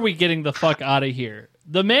we- are we getting the fuck out of here?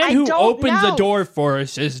 The man I who don't opened the know. door for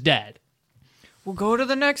us is dead. We'll go to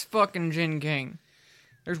the next fucking Gin King.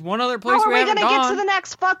 There's one other place how are we we haven't gonna get to gone. the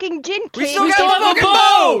next fucking Gin We King? still We got still a have a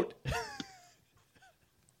fucking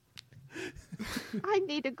boat! I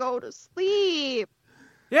need to go to sleep.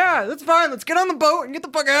 Yeah, that's fine. Let's get on the boat and get the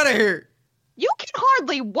fuck out of here. You can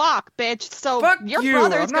hardly walk, bitch. So Fuck your you,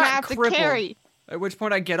 brother's I'm gonna not have crippled. to carry. At which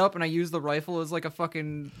point I get up and I use the rifle as like a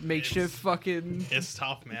fucking makeshift fucking... It's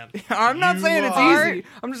tough, man. I'm not You saying it's are- easy.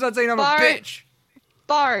 I'm just not saying I'm Bart. a bitch.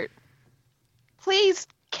 Bart, please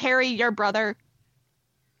carry your brother.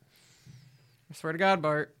 I swear to God,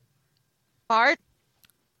 Bart. Bart,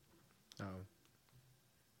 Oh.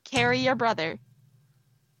 carry your brother.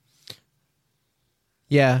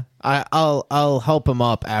 Yeah, I'll help him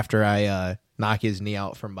up after I knock his knee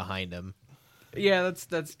out from behind him. Yeah, that's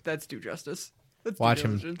due justice. That's due Watch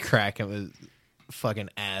him diligence. crack him with fucking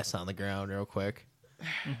ass on the ground real quick.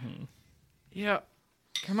 Yeah.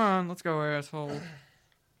 Come on, let's go, asshole.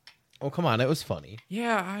 Oh come on, it was funny.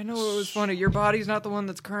 Yeah, I know it was funny. Your body's not the one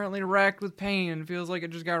that's currently racked with pain and feels like it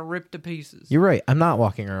just got ripped to pieces. You're right. I'm not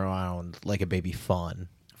walking around like a baby fawn.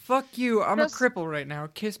 Fuck you. I'm Just- a cripple right now.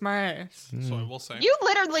 Kiss my ass. So I will say, You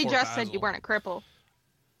literally for just said you Basil, weren't a cripple.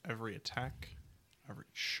 every attack, every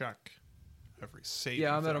check, every save.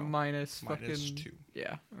 Yeah, I'm at a throw, minus minus fucking... 2.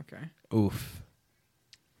 Yeah, okay. Oof.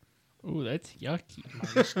 Ooh, that's yucky.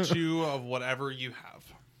 Minus 2 of whatever you have.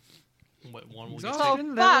 What one will get Oh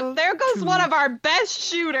Exhaustion level fuck! There goes 2. one of our best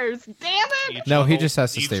shooters. Damn it! Each No, he level- just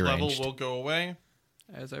has to each stay level ranged. will go away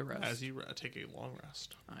As I rest. as you take a long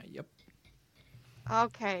rest. Yep.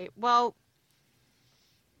 Okay, well,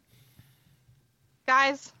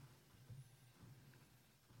 guys,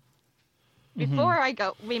 before I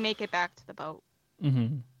go, we make it back to the boat.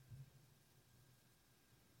 Mm-hmm.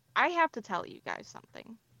 I have to tell you guys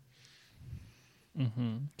something.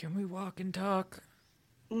 Mm-hmm. Can we walk and talk?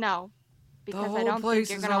 No, The because whole I don't place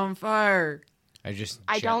think is you're gonna. on fire. I just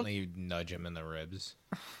I don't- gently nudge him in the ribs.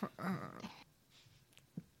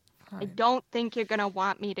 I don't think you're gonna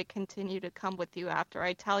want me to continue to come with you after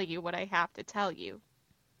I tell you what I have to tell you.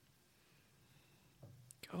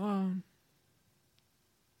 Go on.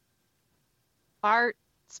 Bart,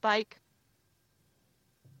 Spike,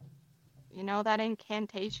 you know that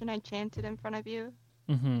incantation I chanted in front of you?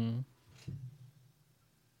 Mm-hmm.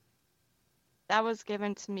 That was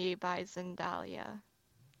given to me by Zendalia.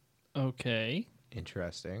 Okay.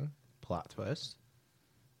 Interesting. Plot twist.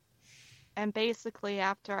 And basically,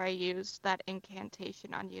 after I used that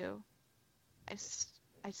incantation on you,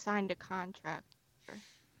 I signed a contract.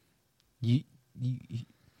 You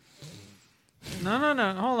No.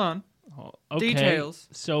 Hold on. Oh, okay. Details.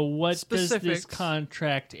 So what does this Specifics.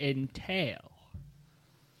 contract entail?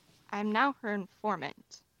 I'm now her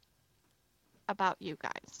informant about you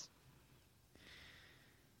guys.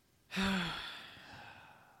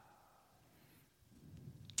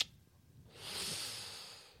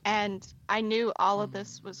 And I knew all of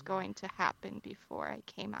this was going to happen before I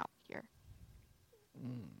came out here.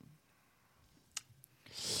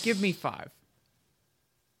 Give me 5.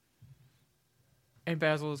 And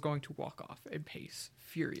Basil is going to walk off and pace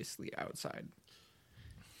furiously outside.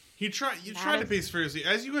 You try to pace furiously.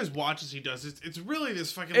 As you guys watch as he does, it's really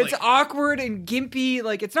this fucking It's like awkward and gimpy.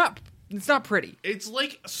 Like it's not pretty. it's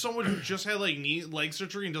like someone who just had like leg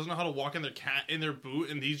surgery and doesn't know how to walk in their boot,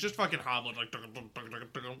 and he's just fucking hobbling like.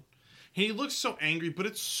 He looks so angry, but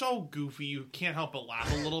it's so goofy. You can't help but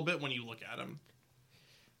laugh a little bit when you look at him.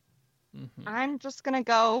 I'm just gonna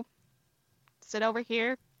go sit over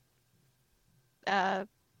here,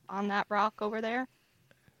 on that rock over there.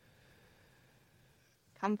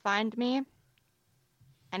 Come find me.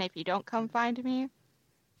 And if you don't come find me,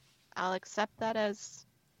 I'll accept that as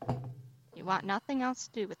you want nothing else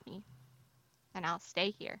to do with me. And I'll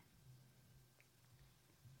stay here.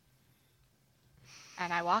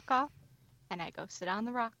 And I walk off, and I go sit on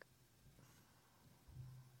the rock.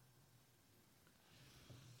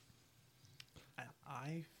 And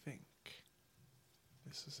I think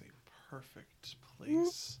this is a perfect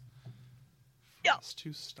place for us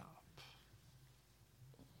to stop.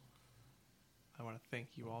 I want to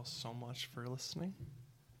thank you all so much for listening.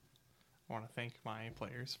 I want to thank my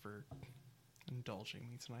players for indulging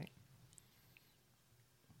me tonight.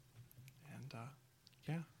 And,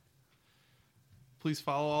 yeah. Please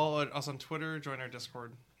follow us on Twitter, join our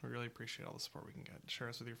Discord. We really appreciate all the support we can get. Share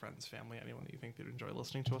us with your friends, family, anyone that you think they'd enjoy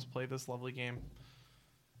listening to us play this lovely game.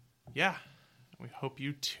 Yeah, we hope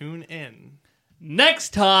you tune in. Next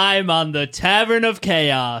time on the Tavern of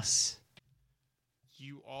Chaos.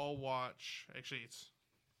 You all watch. Actually, it's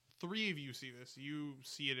 3 of you see this. You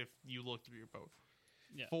see it if you look through your boat.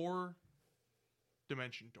 Yeah. 4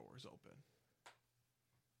 dimension doors open.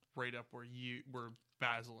 Right up where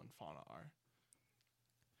Basil and Fauna are.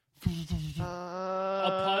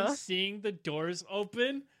 Upon seeing the doors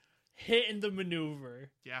open, hitting the maneuver.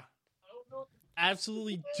 Yeah.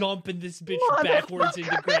 Absolutely dumping this bitch backwards into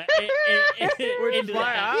ground. Into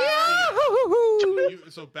my eye.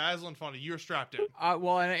 So Basil and Fauna, you're strapped in.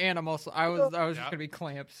 Well, and I'm also I was Yeah. just gonna be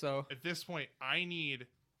clamped. So At this point, I need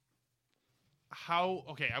I'm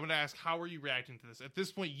gonna ask, how are you reacting to this? At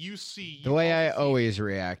this point, you see The way I all see- always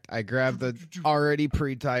react, I grab the already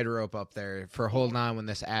pre-tied rope up there for holding on when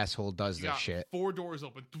this asshole does you this got shit. 4 doors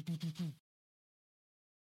open.